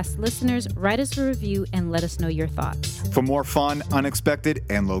Podcast listeners, write us a review and let us know your thoughts. For more fun, unexpected,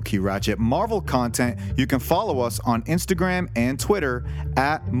 and low-key ratchet Marvel content, you can follow us on Instagram and Twitter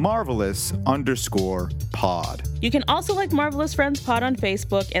 @marvelous_pod. You can also like Marvelous Friends Pod on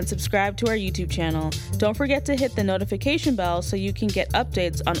Facebook and subscribe to our YouTube channel. Don't forget to hit the notification bell so you can get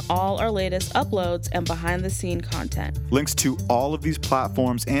updates on all our latest uploads and behind-the-scene content. Links to all of these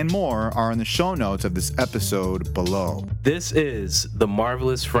platforms and more are in the show notes of this episode below. This is the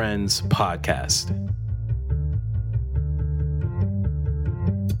Marvelous Friends Podcast.